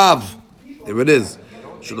 Amar Rav. There it is.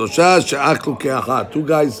 3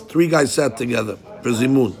 guys sat together for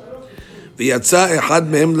zimun. V'yatza echad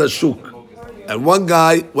mehem lashuk, and one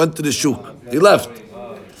guy went to the shuk. He left.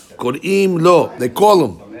 Kor'im lo, they call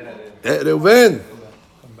him. Reuven,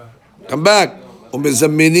 come back.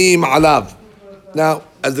 Umezaminim alav. Now,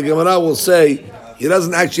 as the Gemara will say, he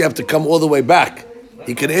doesn't actually have to come all the way back.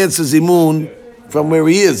 He can answer zimun from where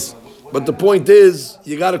he is. But the point is,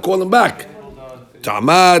 you got to call him back.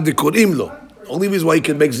 Ta'amad kor'im lo. Only reason why you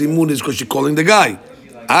can make zimun is because you're calling the guy.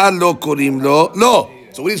 Lo korim lo, lo.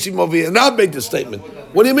 So what do you see over here? Now make the statement.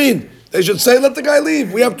 What do you mean? They should say, let the guy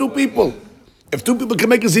leave. We have 2 people. If 2 people can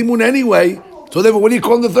make a zimun anyway, so therefore, what do you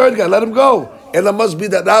call the 3rd guy? Let him go. And it must be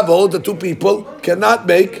that Ravo, the 2 people, cannot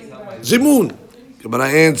make zimun. Gemara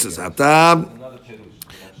answers, Hatam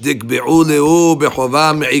dikbe'u le'u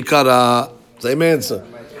bechova me'ikara. Same answer.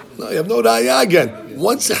 No, you have no raya again.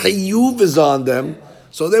 Once a chiyuv is on them,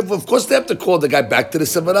 so therefore, of course, they have to call the guy back to the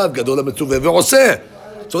Sevarav. Gadol HaMetuveh ve'oseh.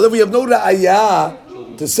 So then we have no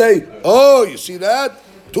ra'ayah to say, oh, you see that?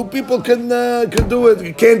 Two people can do it.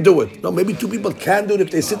 You can't do it. No, maybe two people can do it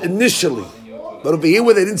if they sit initially. But over here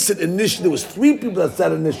where they didn't sit initially, there was three people that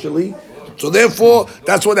sat initially. So therefore,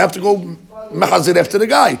 that's why they have to go mehazir after the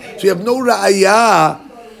guy. So you have no ra'ayah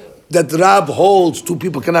that Rab holds two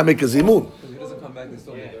people cannot make a zimun. If he doesn't come back, they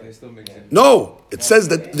still make it. No, it says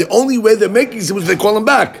that the only way they're making zimun is they call him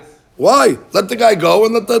back. Why? Let the guy go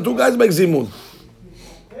and let the two guys make zimun.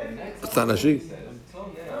 It's not Nashi.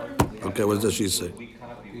 Okay, what does she say?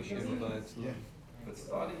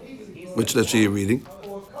 Which Nashi are you reading?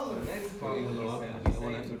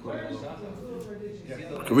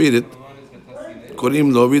 Read it.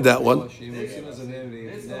 Korim lo, read that one.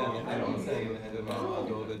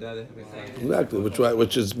 Exactly,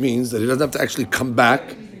 which means that he doesn't have to actually come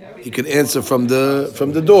back. He can answer from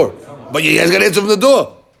the door. But you guys got to answer from the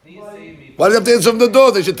door. Why do you have to answer from the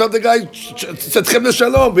door? They should tell the guy, "Tzatchem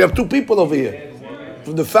l'shalom." We have two people over here.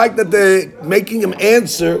 From the fact that they're making him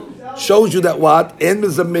answer shows you that what? En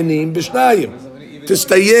mezamenim b'shnayim.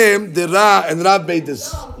 Tistayim, the Ra and Rav made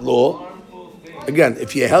this law. Again,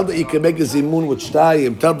 if you held that you can make a zimun with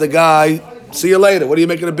shtayim, tell the guy, see you later. What are you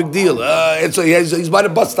making a big deal? He's by the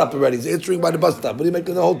bus stop already. He's answering by the bus stop. What are you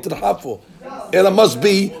making the whole tirha for? Ela must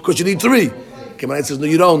be because you need three. Keman says, no,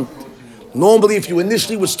 you don't. Normally, if you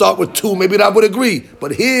initially would start with two, maybe Rav would agree.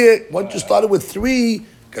 But here, once you started with three,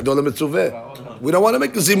 gadol mitzuveh. We don't want to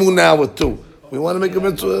make a zimun now with two. We want to make a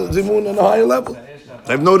zimun on a higher level.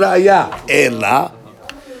 I have no ra'ayah. Ela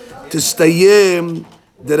tistayim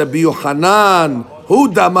de Rabbi Yochanan hu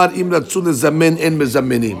damar im ratzu lezamen en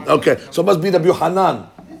mezamenim. Okay, so it must be Rabbi Yochanan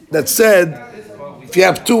that said if you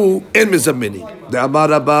have two en mezamenim. De amar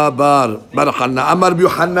Rabba bar Chana amar Rabbi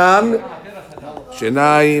Yochanan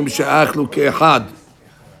shenayim she'achlu ke'echad.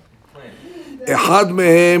 אחד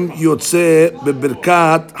מהם יוצא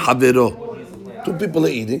בברכת חברו. Two people are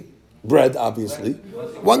eating bread, obviously.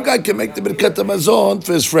 One guy can make the birkat hamazon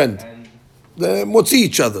for his friend. They motzi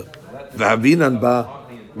each other.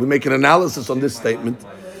 We make an analysis on this statement.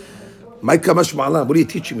 What are you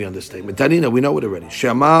teaching me on this statement? Tanina, we know it already.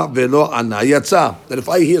 Shema velo ana yatsa. That if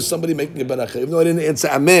I hear somebody making a beracha, even though I didn't answer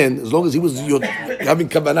amen, as long as he was having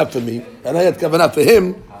kavanah for me and I had kavanah for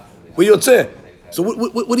him, we yotzeh. So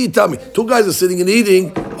what do you tell me? Two guys are sitting and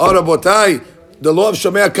eating. Oh, Rabotai, the law of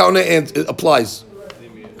Shomei HaKaoneh applies.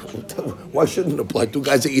 Why shouldn't it apply? Two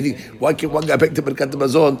guys are eating. Why can't one guy make the Birkat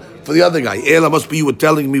Hamazon for the other guy? Ela must be you were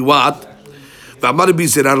telling me what? You know what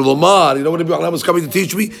Rabbi Yochanan was coming to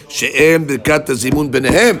teach me? She'em Birkat Zimun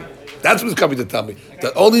Benehem. That's what he's coming to tell me.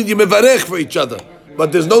 That only you mevarech for each other.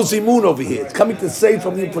 But there's no zimun over here. It's coming to say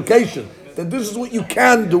from the implication that this is what you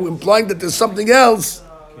can do, implying that there's something else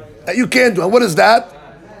that you can't do. And what is that?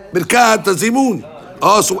 Birkat Zimun.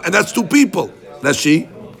 Also, and that's two people. Rashi.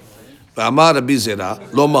 ואמר רבי זרע,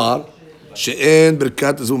 לומר, שאין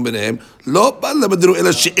ברכת הזימון ביניהם, לא בא למדרו,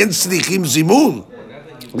 אלא שאין צריכים זימון.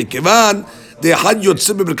 מכיוון, דאחד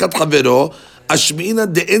יוצא בברכת חברו, השמיעינא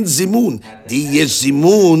דאין זימון. די יש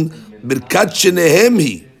זימון, ברכת שניהם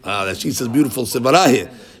היא. She says beautiful סברה here.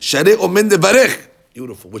 שהרי אומן לברך.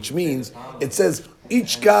 Beautiful, which means, it says,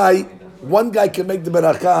 each guy, one guy can make the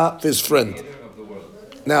beracha for his friend.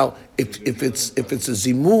 Now, if it's a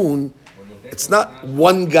zimun, it's not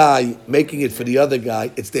one guy making it for the other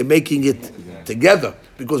guy, it's they're making it together.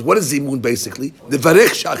 Because what is zimun basically? The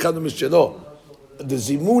varech sha'achad mishelo. The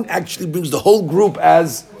zimun actually brings the whole group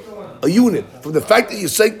as a unit. From the fact that you're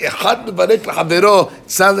saying echad mevarech l'chavero,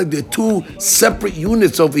 it sounds like they're two separate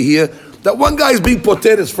units over here. That one guy is being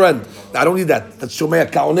poter his friend. I don't need that. That's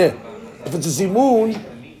Shomei HaKaoneh. If it's a zimun,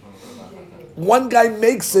 one guy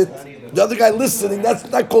makes it, the other guy listening,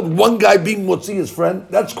 that's not called one guy being motzi his friend.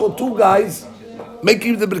 That's called two guys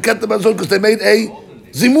making the Birkat Hamazon because they made a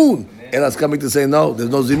zimun. And that's coming to say, no, there's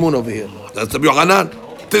no zimun over here. That's Rabbi Yochanan.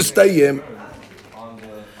 Tistayim.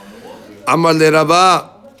 Amar le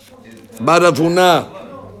Rava bar Ravuna.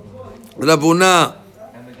 Ravuna.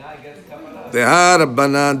 Veha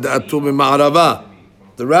Rabbanan da'atu b'ma'arava.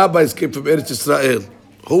 The rabbis came from Eretz Yisrael.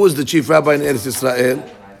 Who was the chief rabbi in Eretz Yisrael?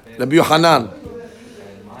 Rabbi Yochanan.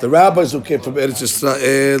 The rabbis who came from Eretz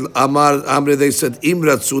Yisrael, Amri, they said, Im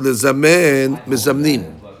ratzu lezamen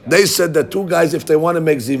mezamnin. They said that two guys, if they want to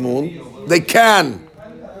make zimun, they can.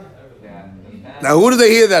 Now, who do they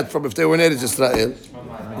hear that from if they were in Eretz Yisrael?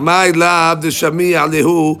 My lab, the Shami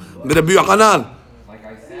Alihu, Rabbi Yochanan.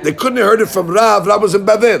 They couldn't have heard it from Rav. Rav was in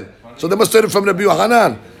Bavel. So they must have heard it from Rabbi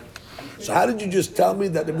Yochanan. So how did you just tell me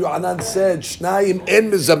that Rabbi Yochanan said, Shnayim en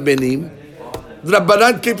mezamenim? The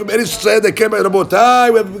Rabbanan came from Eretz Yisrael, they came at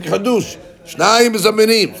Rabotai, we have a big Hadush. Shnayim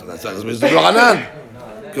mezamenim. So that's Rabbi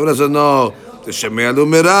Yochanan. Kivra said, no. They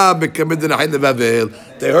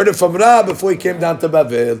heard it from Rab before he came down to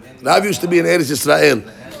Bavel. Rab used to be in Eretz Yisrael.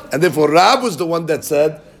 And therefore Rab was the one that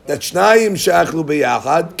said that Shnayim she'achlu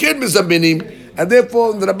biyachad, kin mizaminim. And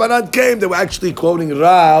therefore when the Rabbanan came, they were actually quoting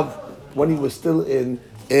Rab when he was still in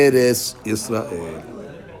Eretz Yisrael.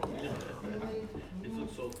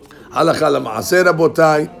 Halakha lama'aseh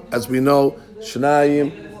rabotai, as we know,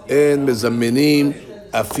 Shnayim en mizaminim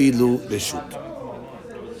afilu reshut.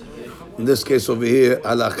 In this case over here,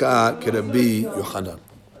 halakha k'Rabbi Yochanan.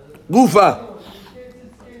 Gufa.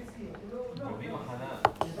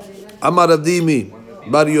 Amar Adimi,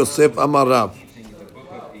 Bar Yosef, Amar Rav.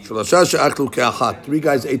 Shlosha she'achlu ke'achat. 3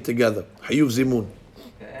 guys ate together. Hayuv zimun.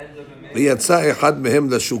 V'yatsa echad mehem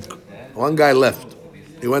lashuk. 1 guy left.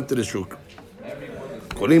 He went to the shuk.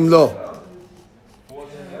 Kolim lo.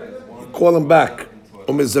 Call him back.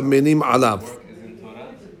 Umezaminim alav.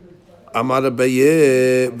 Amar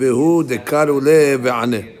Abaye v'hu dekaru le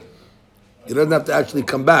ve'aneh. He doesn't have to actually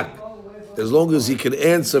come back. As long as he can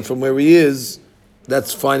answer from where he is,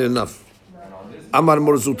 that's fine enough. Amar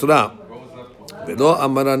Murzutra. V'lo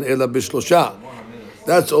amaran ela b'shlosha.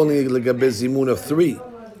 That's only legabe zimun of 3.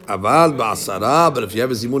 Aval ba'asara, but if you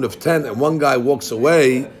have a zimun of 10 and 1 guy walks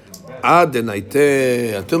away, ad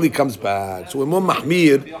denaiteh, until he comes back. So we're more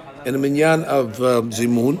mahmir in a minyan of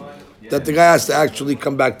zimun, that the guy has to actually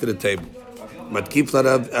come back to the table. Matkif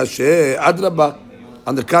larav ashe adraba.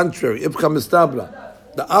 On the contrary, ibcha mistabra.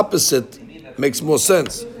 The opposite makes more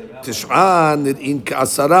sense. Tish'an in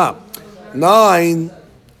ka'asara. 9,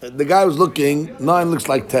 the guy was looking, 9 looks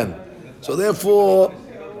like 10. So therefore,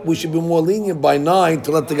 we should be more lenient by 9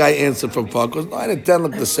 to let the guy answer from far, because 9 and 10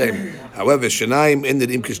 look the same. However, Shanaim in the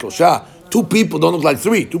Imkishlosha, 2 people don't look like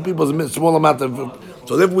 3. 2 people is a small amount of.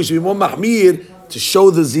 So therefore, we should be more mahmir to show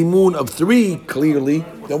the zimun of 3 clearly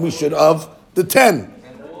than we should of the 10.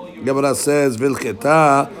 Gemara says,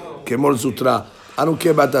 Vilcheta kemor zutra. I don't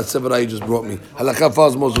care about that sevara you just brought me. Halakha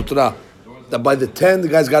falls more zutra. That by the 10, the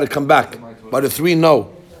guy's got to come back. By the 3,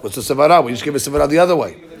 no. What's the sevara? We just give a sevara the other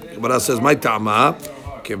way. Gemara says, my ta'ama,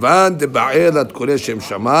 kevan de ba'el at kore shem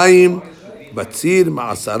shamayim, batzir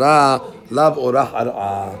ma'asara, lav orach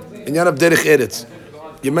ar'a. Inyan of derech eretz.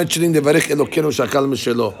 You're mentioning the varech elokenu shakal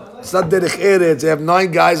mishelo. It's not derech eretz. They have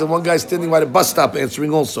 9 guys and 1 guy standing by the bus stop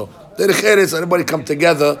answering also. Derech eretz, everybody come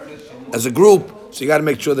together as a group, so you got to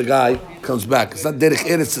make sure the guy comes back. It's not derech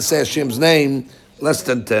eretz to say Hashem's name less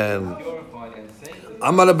than 10.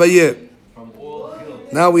 Amar Abaye.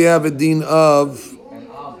 Now we have a deen of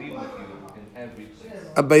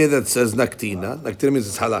Abaye that says naktina. Naktina means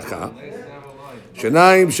it's halakha.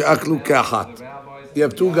 Shenayim she'aklu ka'achat. You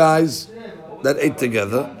have 2 guys that ate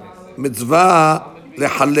together. Mitzvah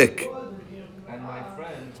lehalek.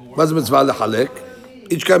 What's mitzvah lehalek?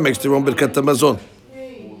 Each guy makes their own birkat hamazon.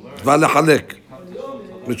 Mitzvah lehalek,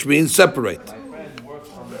 which means separate.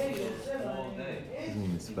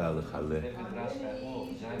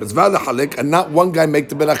 Mitzvah lehalek, and not 1 guy make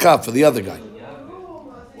the berakah for the other guy.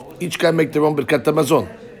 Each guy make their own birkat hamazon.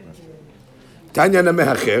 Tanya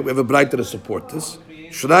nemehacher, we have a brighter to support this.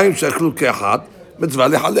 Shnayim she'achlu ke'achat, mitzvah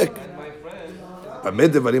lehalek. B'mei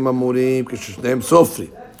devarim amurim k'shneim sofri.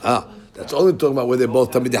 That's only talking about where they're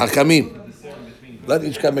both tamidei hakamim. Let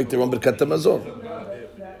each guy make their own birkat hamazon.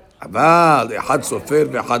 Aval echad sofer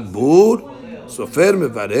ve'echad bur, sofer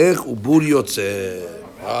mevarech ubur yotzeh.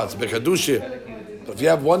 It's bekadushim. So if you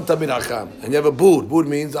have 1 tamid hakam and you have a bur, bur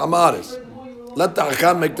means amaris. Let the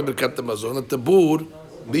hakam make the birkat hamazon. Let the bur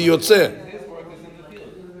be yotzeh.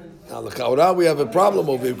 Now the chaura we have a problem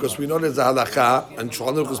over here because we know there's a halakha and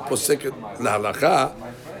Shulchan Aruch is posek la halakha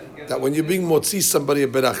that when you're being motzi somebody a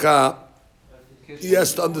beracha, he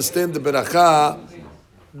has to understand the beracha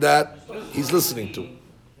that he's listening to.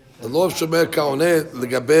 The law of Shomer Kaoneh,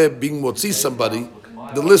 legabe being motzi somebody,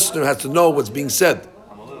 the listener has to know what's being said.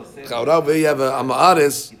 Chaura, where you have a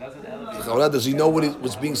Ama'aris, Chaura, does he know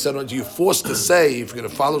what's being said? Or do you forced to say, if you're going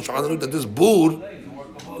to follow Shulchan Aruch, that this bur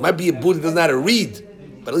might be a bur that doesn't know how to read,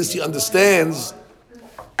 but at least he understands,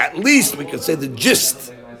 at least we can say the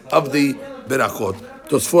gist of the berachot.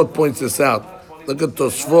 Tosfot points this out. Look at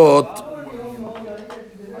Tosfot.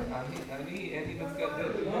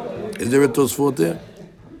 Is there a Tosfot there?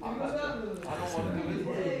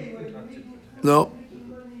 No.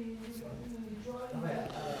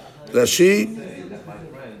 Rashi.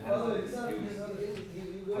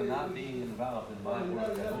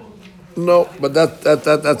 No, but that's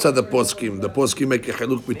how the poskim. The poskim make a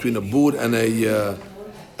chiluk between a bur and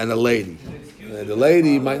a lady. The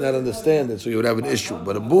lady might not understand it, so you would have an issue.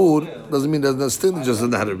 But a bur doesn't mean doesn't understand it, just doesn't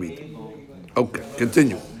know how to read. Okay,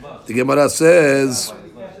 continue. The Gemara says,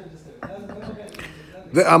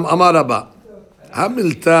 "Ve'am Amar Rabba."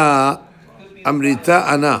 Hamilta Amrita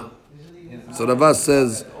Ana. So Rava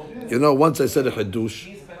says, once I said a Hadush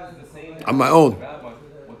on my own.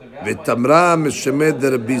 V'tamra mishemed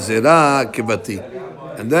Rabbi Zera kivati.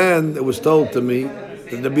 And then it was told to me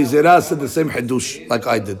that Rabbi Zera said the same Hadush like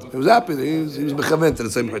I did. He was happy. He was mechaven to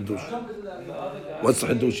the same Hadush. What's the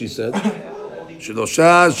Hadush he said?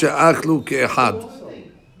 Shlosha she'achlu ke'ehad.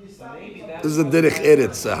 This is a derech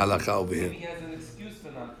eretz halakha over here.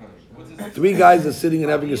 3 guys are sitting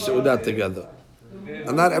and having a seudah together.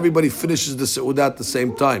 And not everybody finishes the seudah at the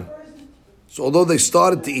same time. So although they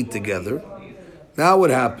started to eat together, now what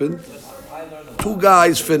happened? 2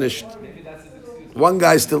 guys finished. 1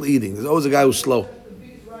 guy is still eating. There's always a guy who's slow.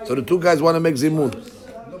 So the 2 guys want to make zimun.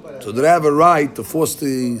 So they have a right to force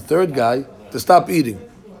the 3rd guy to stop eating.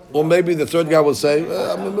 Or maybe the 3rd guy will say,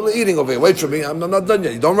 I'm eating over here. Wait for me. I'm not done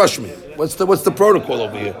yet. Don't rush me. What's the protocol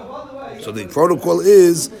over here? So the protocol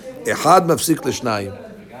is Ehad mafsik l'shnayim.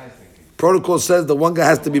 Protocol says the 1 guy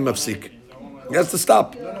has to be mafsik. He has to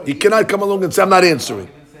stop. He cannot come along and say, I'm not answering.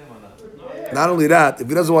 Not only that, if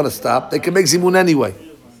he doesn't want to stop, they can make zimun anyway.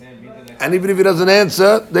 And even if he doesn't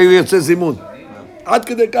answer, they will say zimun. Ad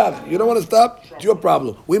kedei kach. You don't want to stop? It's your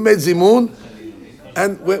problem. We made zimun,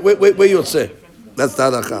 and where you'll say. That's the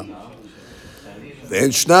halacha.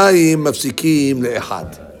 Ve'en shnayim mafsikim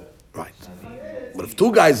le'ehad. Right. But if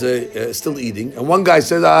 2 guys are still eating, and 1 guy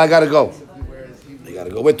says, I gotta go. You gotta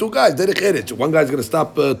go with 2 guys. Derech eretz. 1 guy's gonna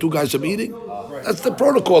stop 2 guys from eating. That's the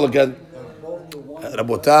protocol again.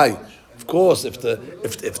 Rabotai. Of course, if the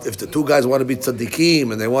 2 guys want to be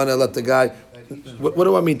tzaddikim and they want to let the guy, what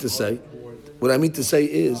do I mean to say? What I mean to say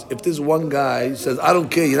is, if this 1 guy says, I don't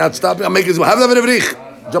care, you're not stopping, I'm making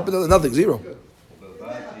have jump into nothing, 0.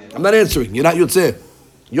 I'm not answering. You're not yotzeh.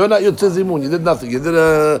 You're not yotzeh zimun. You did nothing. You did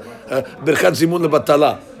a birkat zimun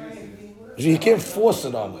lebatala. You can't force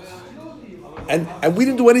it on us. And we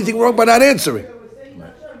didn't do anything wrong by not answering.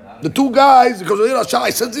 The 2 guys, because I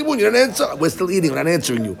said zimun, you didn't answer. We're still eating. We're not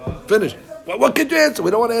answering you. Finish. What can you answer?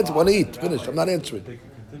 We don't want to answer. We want to eat. Finish. I'm not answering.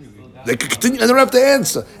 They can continue and they don't have to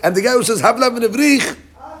answer. And the guy who says havlav and evrich,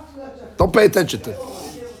 don't pay attention to it.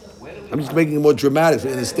 I'm just making it more dramatic so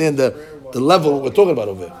you understand the level we're talking about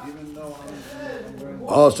over here.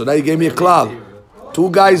 Oh, so now you gave me a klal. 2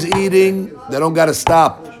 guys eating, they don't got to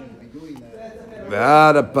stop.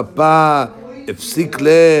 Papa, ifsik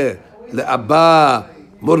le'aba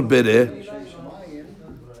murbere.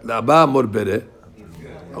 Le'aba murbere.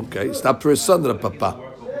 Okay, stop for his son, Papa.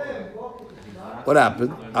 What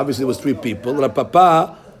happened? Obviously, it was 3 people.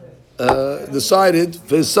 Papa decided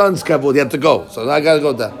for his son's kavod, he had to go. So now I got to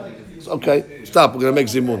go down. So, okay, stop. We're going to make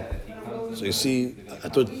zimun. So you see, I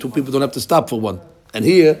thought 2 people don't have to stop for 1. And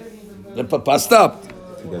here, the Papa stopped.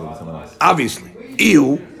 Obviously.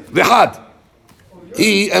 Iu v'had.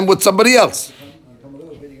 He and with somebody else.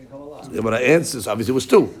 So the Gemara answers, obviously it was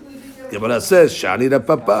 2. The Gemara says, Shani the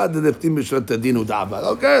Papa, the Neftim Mishrat Adin Udaba.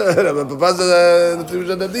 Okay, the Papa says, Neftim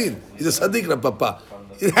Mishrat Adin. He's a Sadiq, the Papa.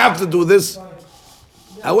 He didn't have to do this.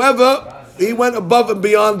 However, he went above and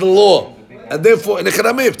beyond the law. And therefore, in the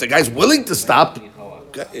Kharameh, if the guy's willing to stop,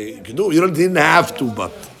 okay, you can do it. You didn't have to,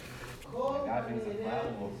 but.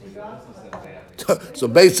 So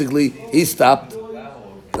basically, he stopped.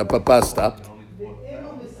 The Papa stopped.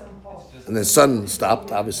 And his son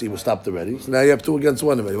stopped. Obviously, he was stopped already. So now you have 2 against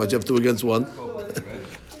 1 already. Once you have 2 against 1,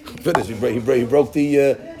 finish. He broke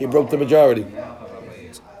the majority.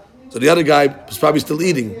 So the other guy was probably still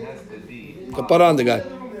eating. Kaparan, the guy.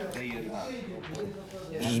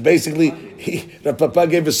 Which is basically, the Papa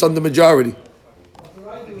gave his son the majority,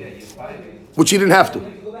 which he didn't have to.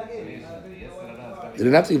 He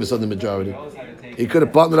didn't have to give his son the majority. He could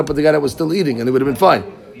have partnered up with the guy that was still eating, and it would have been fine.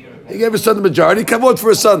 He gave his son the majority. Come out for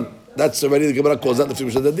his son. That's already the Gemara calls that the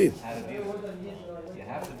Mishad Adin.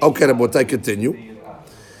 Okay, Rabotai, continue.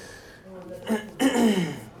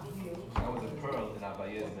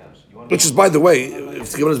 Which is, by the way,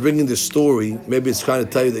 if the Gemara is bringing this story, maybe it's trying to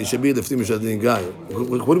tell you that you should be the Mishad Adin guy.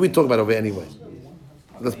 What are we talking about over here anyway?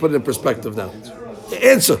 Let's put it in perspective now.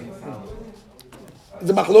 Answer.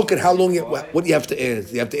 The machlok at how long, what you have to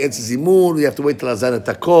answer. You have to answer zimun, you have to wait till azan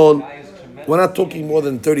takol. We're not talking more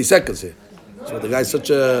than 30 seconds here. So the guy's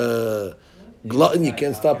such a glutton, you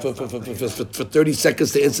can't stop for 30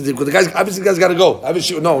 seconds to answer. Because the guy's, obviously the guy's got to go.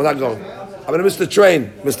 No, we're not going. I'm going to miss the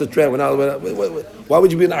train. We're not, why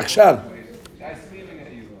would you be an akshan?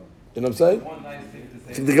 You know what I'm saying?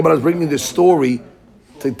 I think the Gemara is bringing this story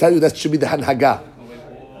to tell you that should be the hanhaga.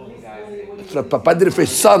 So Papa did it for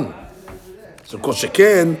his son. So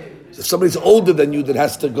Kosheken, if somebody's older than you that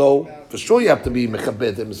has to go, for sure you have to be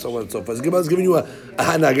mechabed and so on and so forth. The Gemara is giving you a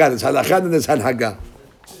hanhaga. There's halakha and there's hanhaga.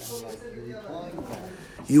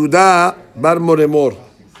 Yehuda bar Moremor,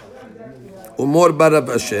 Umor bar Rav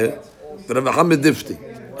Asher, Rav Hamed Difti.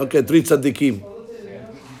 Okay, 3 tzaddikim.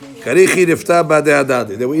 Karichi Rifta Ba'adei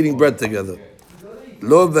Hadadi. They were eating bread together.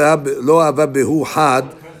 Lo hava behu had,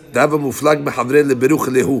 dava muflag mechavrei leberuch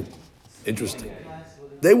lehu. Interesting.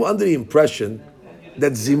 They were under the impression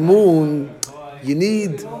that Zimun, you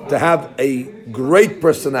need to have a great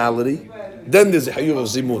personality, then there's a Hayuv of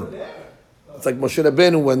Zimun. It's like Moshe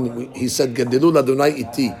Rabbeinu when he said, Gadelu Ladonai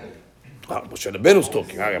iti. Moshe Rabbeinu's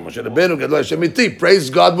talking. Moshe Rabbeinu, Gadelu Hashem iti. Praise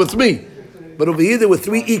God with me. But over here there were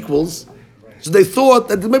 3 equals, so they thought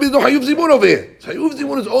that maybe there's no Hayuv Zimun over here. Hayuv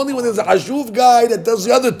Zimun is only when there's a Hashuv guy that does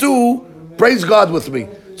the other 2, praise God with me.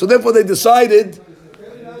 So therefore they decided,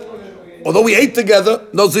 although we ate together,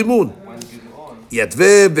 no Zimun.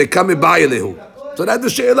 Yatveh v'kame ba'alehu. So that's the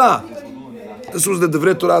she'elah. This was the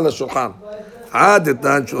Divrei Torah l'Shulchan. עד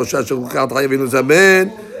אתנן שלושה של לקחת חיים ונזמן,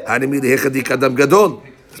 הנמי להיכד אדם גדול.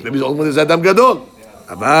 maybe the only one is אדם גדול.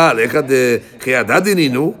 אבל אחד חייד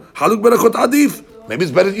הדינינו, חלוק ברכות עדיף. Maybe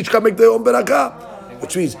it's better each can make their own berakah.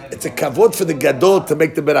 Which means it's a kavod for the gadol to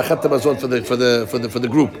make the berachat hamazon for the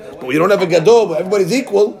group. But we don't have a gadol, but everybody's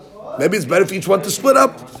equal. Maybe it's better for each one to split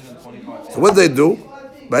up. So what they do?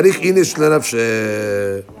 Barich inish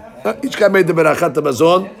lenafshe. Each guy made the berachat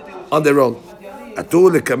hamazon on their own. After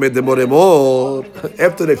they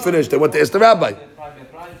finished, they went to ask the rabbi.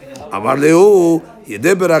 Amar lehu,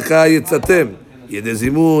 yedei berakah yitzatem, yedei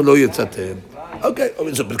zimun lo yitzatem. Okay,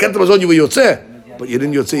 so berkat hamazon you were yotzeh, but you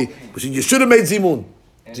didn't yotzeh. But you should have made zimun.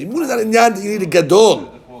 Zimun is not in yad. You need a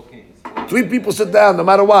gadol. 3 people sit down, no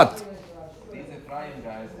matter what. These Ephraim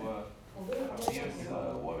guys were fierce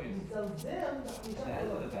warriors. At the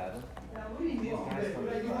end of the battle, these guys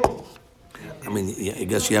I mean, I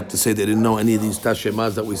guess you have to say they didn't know any of these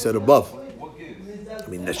tashemas that we said above. I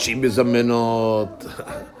mean, Nashim is a minot.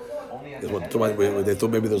 They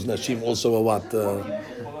thought maybe there's Nashim also a what?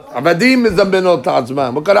 Avadim is a minot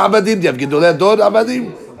ta'atzman. What kind of Avadim? Do you have Gidolei Dor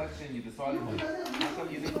Avadim?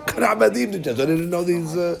 What kind of Avadim? I didn't know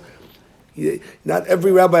these. Not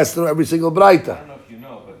every rabbi has to know every single braita.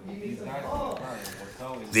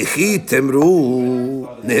 V'chi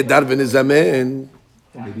temru nehedar v'nezamen.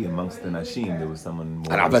 Maybe amongst the Nashim there was someone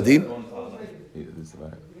more. An Avadim?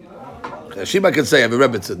 Nashim I can say, I have a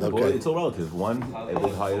Rebbetzin, okay. Well, it's all relative. One a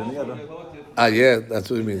bit higher than the other. Yeah, that's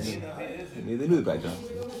what it means. They knew the guy, John.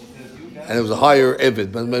 And it was a higher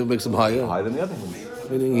Evid, but it makes him higher. Higher than the other ones.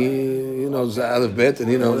 Meaning he knows Aleph Bet and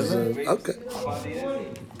he knows, okay.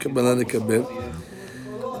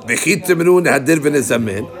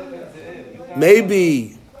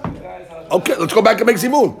 Maybe, okay, let's go back and make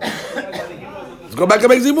Zimun. Let's go back and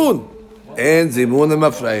make Zimun. And Zimun and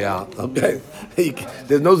Mafreya. Okay.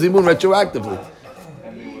 There's no Zimun retroactively.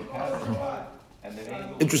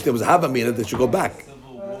 Interesting, it was a Havamina that should go back.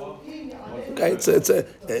 Okay, it's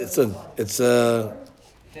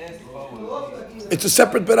a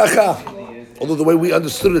separate beracha. Although the way we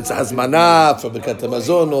understood it, it's a hazmana for Birkat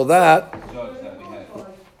Hamazon, all that.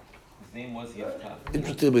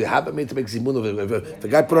 Interesting, we have made to make zimun of it. The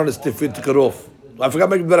guy put on his tefillin to cut off. I forgot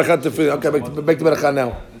to make the beracha tefillin. Okay, make the beracha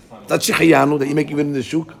now. That's shechiyanu that you make even in the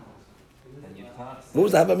shuk. What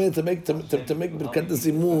was the havamina to make Birkat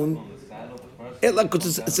Zimun?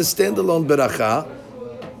 It's a standalone beracha.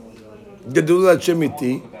 Gedul Hashem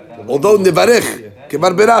iti. Although nevarech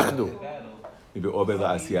kevar berachnu. Maybe Ober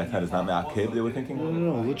Asiyatan is not Me'akev, they were thinking?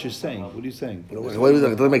 No, what you're saying. What are you saying? It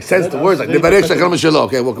doesn't make sense. The words like nevarech shachar mishalo.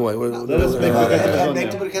 Okay, walk away. Let us make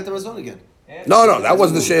Make the Birkat Hamazon again. No, that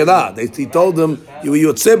wasn't the she'elah. He told them you were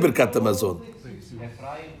yotzeh Birkat Hamazon.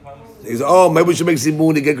 He said, oh, maybe we should make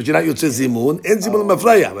zimun again because you're not yotzeh zimun. And zimun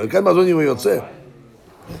mafreya. Birkat Hamazon you were yotzeh.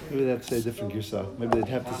 Maybe they'd have to say a different girsa. Maybe they'd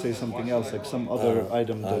have to say something else, like some other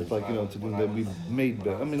item that, like, to do that we made.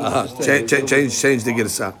 I mean, Change the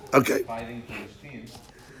girsa. Okay.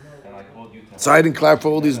 So I didn't clarify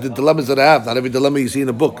all these dilemmas that I have. Not every dilemma you see in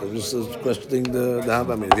a book. I'm just questioning the I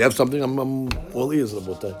mean, if you have something, I'm all ears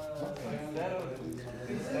about that.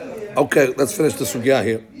 Okay, let's finish the sugya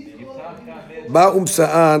here. Ba'um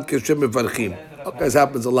sa'an keshem mevarchim. Okay, this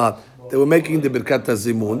happens a lot. They were making the Birkat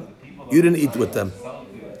HaZimun. You didn't eat with them.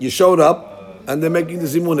 You showed up, and they're making the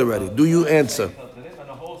zimun already. Do you answer?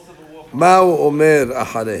 Ma'u omer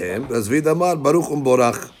acharehem. Razvid amar baruch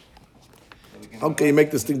borach. Okay, you make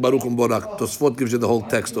this thing baruch borach. Tosfot gives you the whole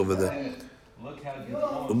text over there.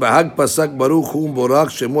 Ubahag pasak baruch borach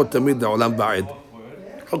shemot tamid le'olam ba'id.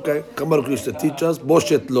 Okay, Baruch used to teach us.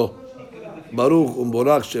 Boshet lo. Baruch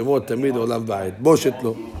borach shemot tamid le'olam ba'id. Boshet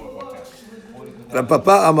lo. Rav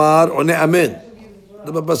Papa amar one amen.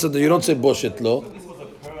 The Papa said, you don't say boshet lo.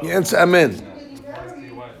 You answer amen.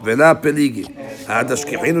 Vela peligi.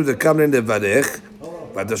 Adashkechenu deka amre nevarech,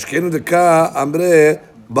 v'adashkechenu deka amre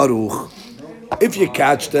baruch. If you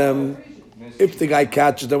catch them, if the guy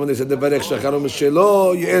catches them when they said nevarech shachanu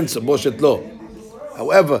mishelo, you answer boshet lo.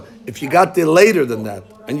 However, if you got there later than that,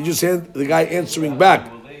 and you just hear the guy answering back,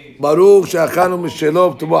 Baruch she'achanu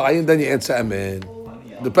mishelov tu'ba'ayin, then you answer Amen.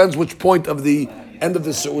 Depends which point of the end of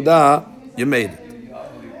the Seudah you made it.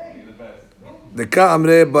 Deka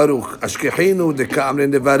amre Baruch, ashkechinu deka amre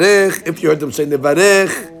nevarech. If you heard them say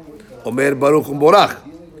nevarech, omer Baruch umborach.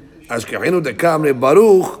 Ashkechinu deka amre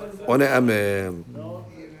Baruch, one Amen.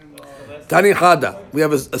 Tani Chada, we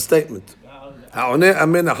have a statement. העונה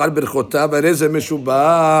אמן אחר ברכותיו, הרי זה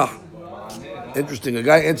משובח. Interesting, a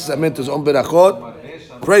guy answers amen to his own ברכות,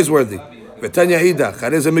 praiseworthy. ותניא אידך,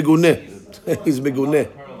 הרי זה מגונה. He's מגונה.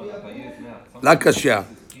 לא קשיא.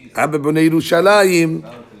 הבבוני ירושלים,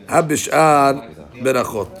 הבשאר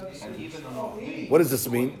ברכות. What does this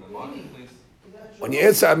mean? When you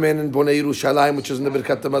answer amen in בוני ירושלים, which is in the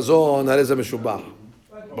ברכת המזון, הרי זה משובח.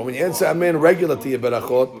 But when you answer amen regular to your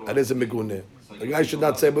ברכות, הרי זה מגונה. The guy should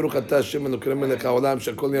not say Baruch Atah Hashem Elokeinu melech haolam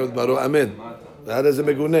shekol niyam b'aro amen. That is a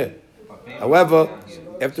meguneh. However,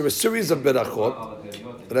 after a series of berachot,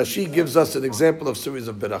 Rashi gives us an example of series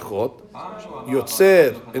of berachot: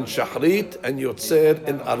 Yotzer in Shachrit and Yotzer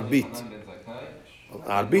in Arbit.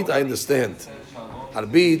 Arbit, I understand.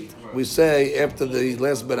 Arbit, we say after the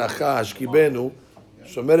last beracha Hashkibenu,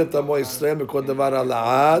 Shomeret Amo Yisrael Mikol Davar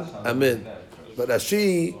Ala'ad, Amen. But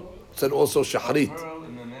Rashi said also Shachrit.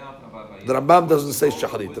 The Rambam doesn't say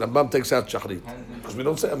Shachrit. The Rambam takes out Shachrit. Because we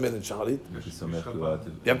don't say Amen in Shachrit.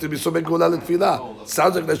 You have to be Somech Gula L'Tfilah.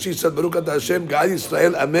 Sounds like Rashi said, Baruch Atah Hashem, Gal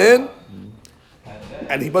Yisrael, Amen.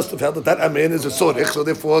 And he must have held that Amen is a Sorich, so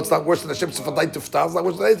therefore it's not worse than Hashem Sifatay Tiftah, it's not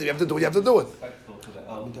worse than anything. You have to do it, you have to do it.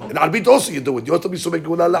 In Arbit also you do it. You have to be Somech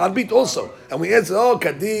Gula L'Arbit also. And we answer, oh,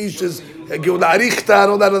 Kaddish is Gula Arichta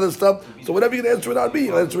and all that other stuff. So whatever you can answer in Arbit,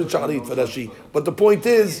 you answer in Shachrit for Rashi. But the point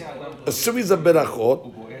is, a series of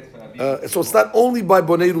berachot. So it's not only by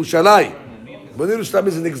Bonei Yerushalayim. Bonei Yerushalayim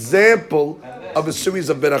is an example of a series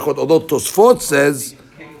of berachot. Although Tosfot says,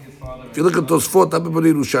 if you look at Tosfot,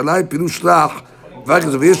 Bonei Yerushalayim, Pirush Lach,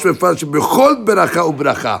 ויש מפרש שבכל ברכה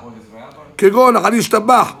וברכה, כגון על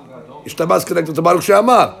ישתבח. ישתבח is connected to ברוך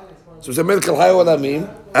שאמר. So זה מלך על חיי העולמים,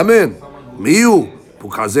 אמן. מי הוא?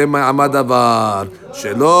 וכזה מה עמד דבר,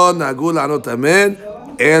 שלא נהגו לענות אמן,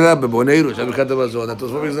 אלא בבוני ירושלים ברכת המזון.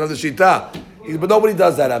 התוספות is another שיטה. But nobody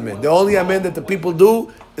does that amen. The only amen that the people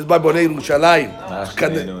do is by Bonei Yerushalayim.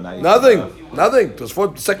 Nothing. The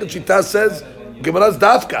second shita says, Gemara's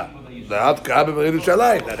dafka. Dafka Bonei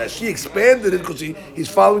Yerushalayim. Now she expanded it because he's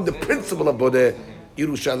following the principle of Bonei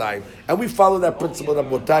Yerushalayim. And we follow that principle of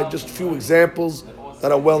Botai. Just a few examples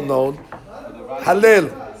that are well known.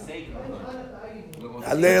 Hallel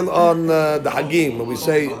on the Hagim, when we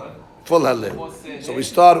say full Hallel. So we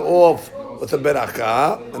start off with the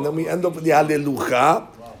Berakah, and then we end up with the Hallelujah,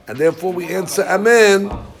 and therefore we answer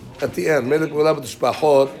Amen at the end.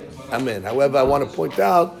 Amen. However, I want to point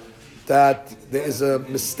out that there is a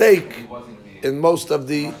mistake in most of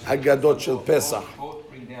the Haggadot Shel Pesach.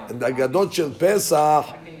 In the Haggadot Shel Pesach,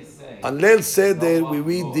 on Leil Seder, we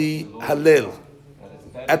read the Hallel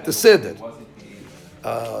at the Seder.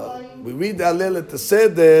 We read the Hallel at the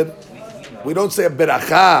Seder. We don't say a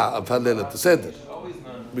Berakah of Hallel at the Seder.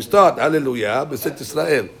 We start Hallelujah, B'Set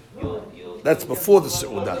Yisrael. That's before the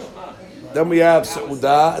Seudah. Then we have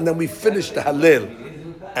Seudah, and then we finish the Hallel.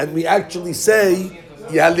 And we actually say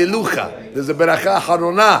Yahalelucha. There's a Berakah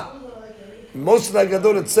Harona. Most of the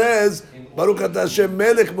Haggadot it says, Baruch Atah Hashem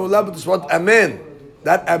Melech Me'olam B'Tisvat Amen.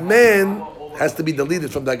 That Amen has to be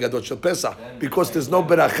deleted from the Haggadot Shel Pesach because there's no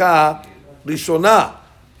Berakah Rishonah.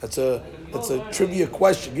 That's a trivia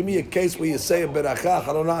question. Give me a case where you say a Berakah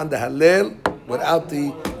Harona on the Hallel without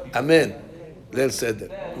the Amen. Leil Seder.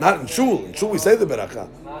 Not in Shul. In Shul we say the Berakah.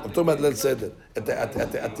 I'm talking about Leil Seder at the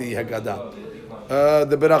Haggadah.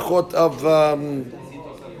 The Berachot of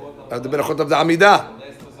the Amidah.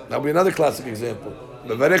 That would be another classic example.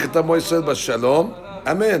 Bevarech et Amo Yisrael b'Shalom.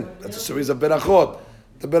 Amen. That's a series of Berachot.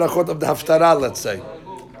 The Berachot of the Haftarah, let's say.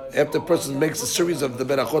 After a person makes a series of the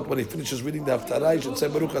Berachot, when he finishes reading the Haftarah, he should say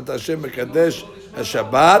Baruch Atah Hashem Mekadesh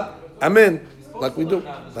HaShabbat. Amen. Like we do.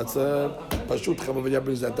 That's Pashut. Chama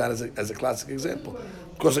brings that down as a classic example.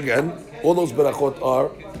 Because again, all those Berachot are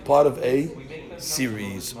part of a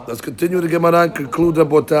series. Let's continue the Gemara and conclude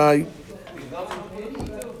Rabotai.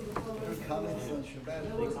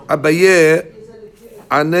 Abaye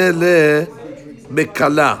Anele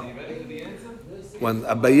Bekala. When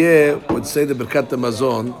Abaye would say the Birkat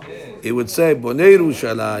Hamazon, he would say Bonei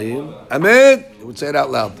Yerushalayim. Amen. He would say it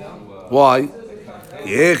out loud. Why?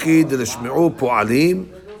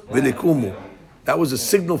 That was a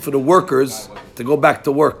signal for the workers to go back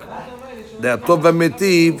to work. The Tov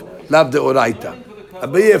Metiv lav deoraita.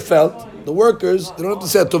 Abaye felt the workers, they don't have to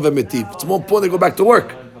say Tov Metiv. It's more important they go back to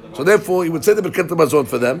work. So therefore, he would say the Birkat Hamazon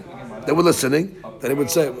for them. They were listening. Then he would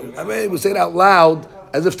say, he would say it out loud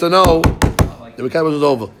as if to know the Birkat Hamazon was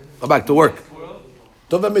over. Go back to work.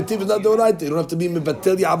 Tov Metiv is not deoraita. You don't have to be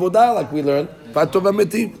mevatel yavodah like we learned. But Tov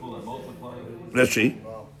Metiv. Rashi.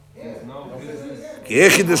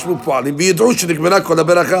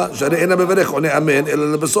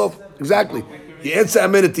 Exactly. He answered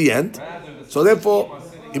amen at the end. So therefore,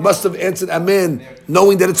 he must have answered amen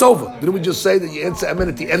knowing that it's over. Didn't we just say that you answer amen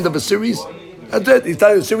at the end of a series? That's it. He's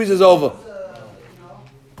telling you the series is over.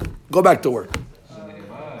 Go back to work.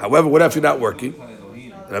 However, what if you're not working?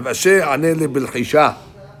 Rav Asher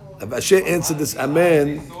answered this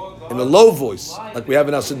amen in a low voice, like we have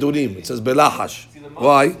in our Sidurim. It says belachash.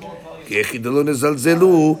 Why? So they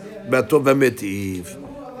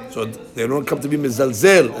don't come to be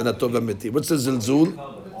mezalzel in a tov v'metiv. What's the zilzul?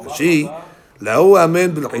 She lahu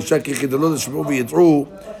amen b'lchisha ki chidalon shmu v'yitru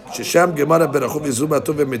shesham gemara berachu v'yizu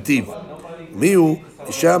b'atov v'metiv. Miu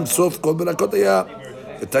sham sof kol berakot haya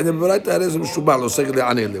etanya b'barayta harez mishubah lo segel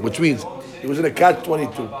le'anele. Which means he was in a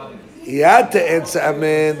catch-22. He had to answer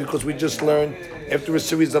amen because we just learned after a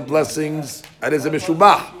series of blessings harez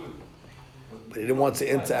mishubah. But he didn't want to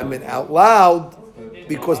enter amen out loud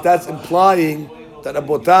because that's implying that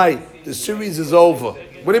Abotai, the series is over.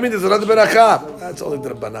 What do you mean there's another berakah? That's only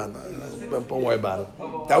the banana. Don't worry about it.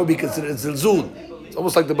 That would be considered zilzul. It's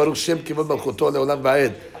almost like the Baruch Shem Kivod Malchuto Leolam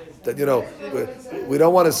Va'ed. That we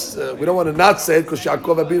don't want to not say it because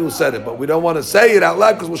Yaakov Abinu said it, but we don't want to say it out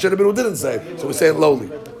loud because Moshe Rabbeinu didn't say it, so we say it lowly.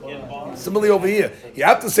 Similarly over here, you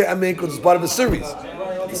have to say amen because it's part of a series.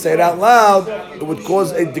 If you say it out loud, it would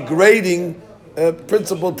cause a degrading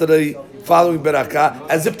principle to the following berakah,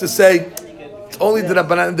 as if to say it's only the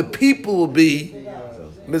Rabbanan and the people will be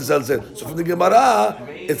mizalzel. So from the Gemara,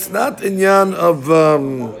 it's not inyan of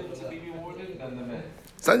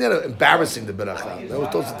it's not inyan of embarrassing the berakah. They always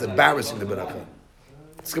told us it's embarrassing the berakah.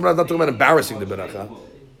 This Gemara is not talking about embarrassing the berakah.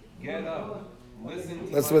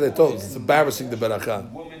 That's the way they told us. It's embarrassing the berakah.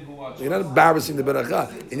 You're not embarrassing the berakah.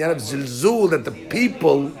 Inyan of zilzul that the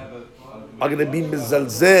people are going to be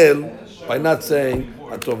mizalzel by not saying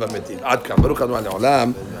Atov V'Metiv. Ad kan. Baruch Adonai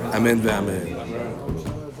Le'olam. Amen ve'amen.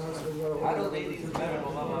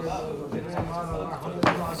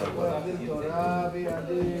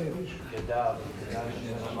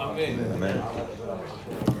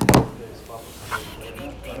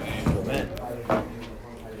 Amen.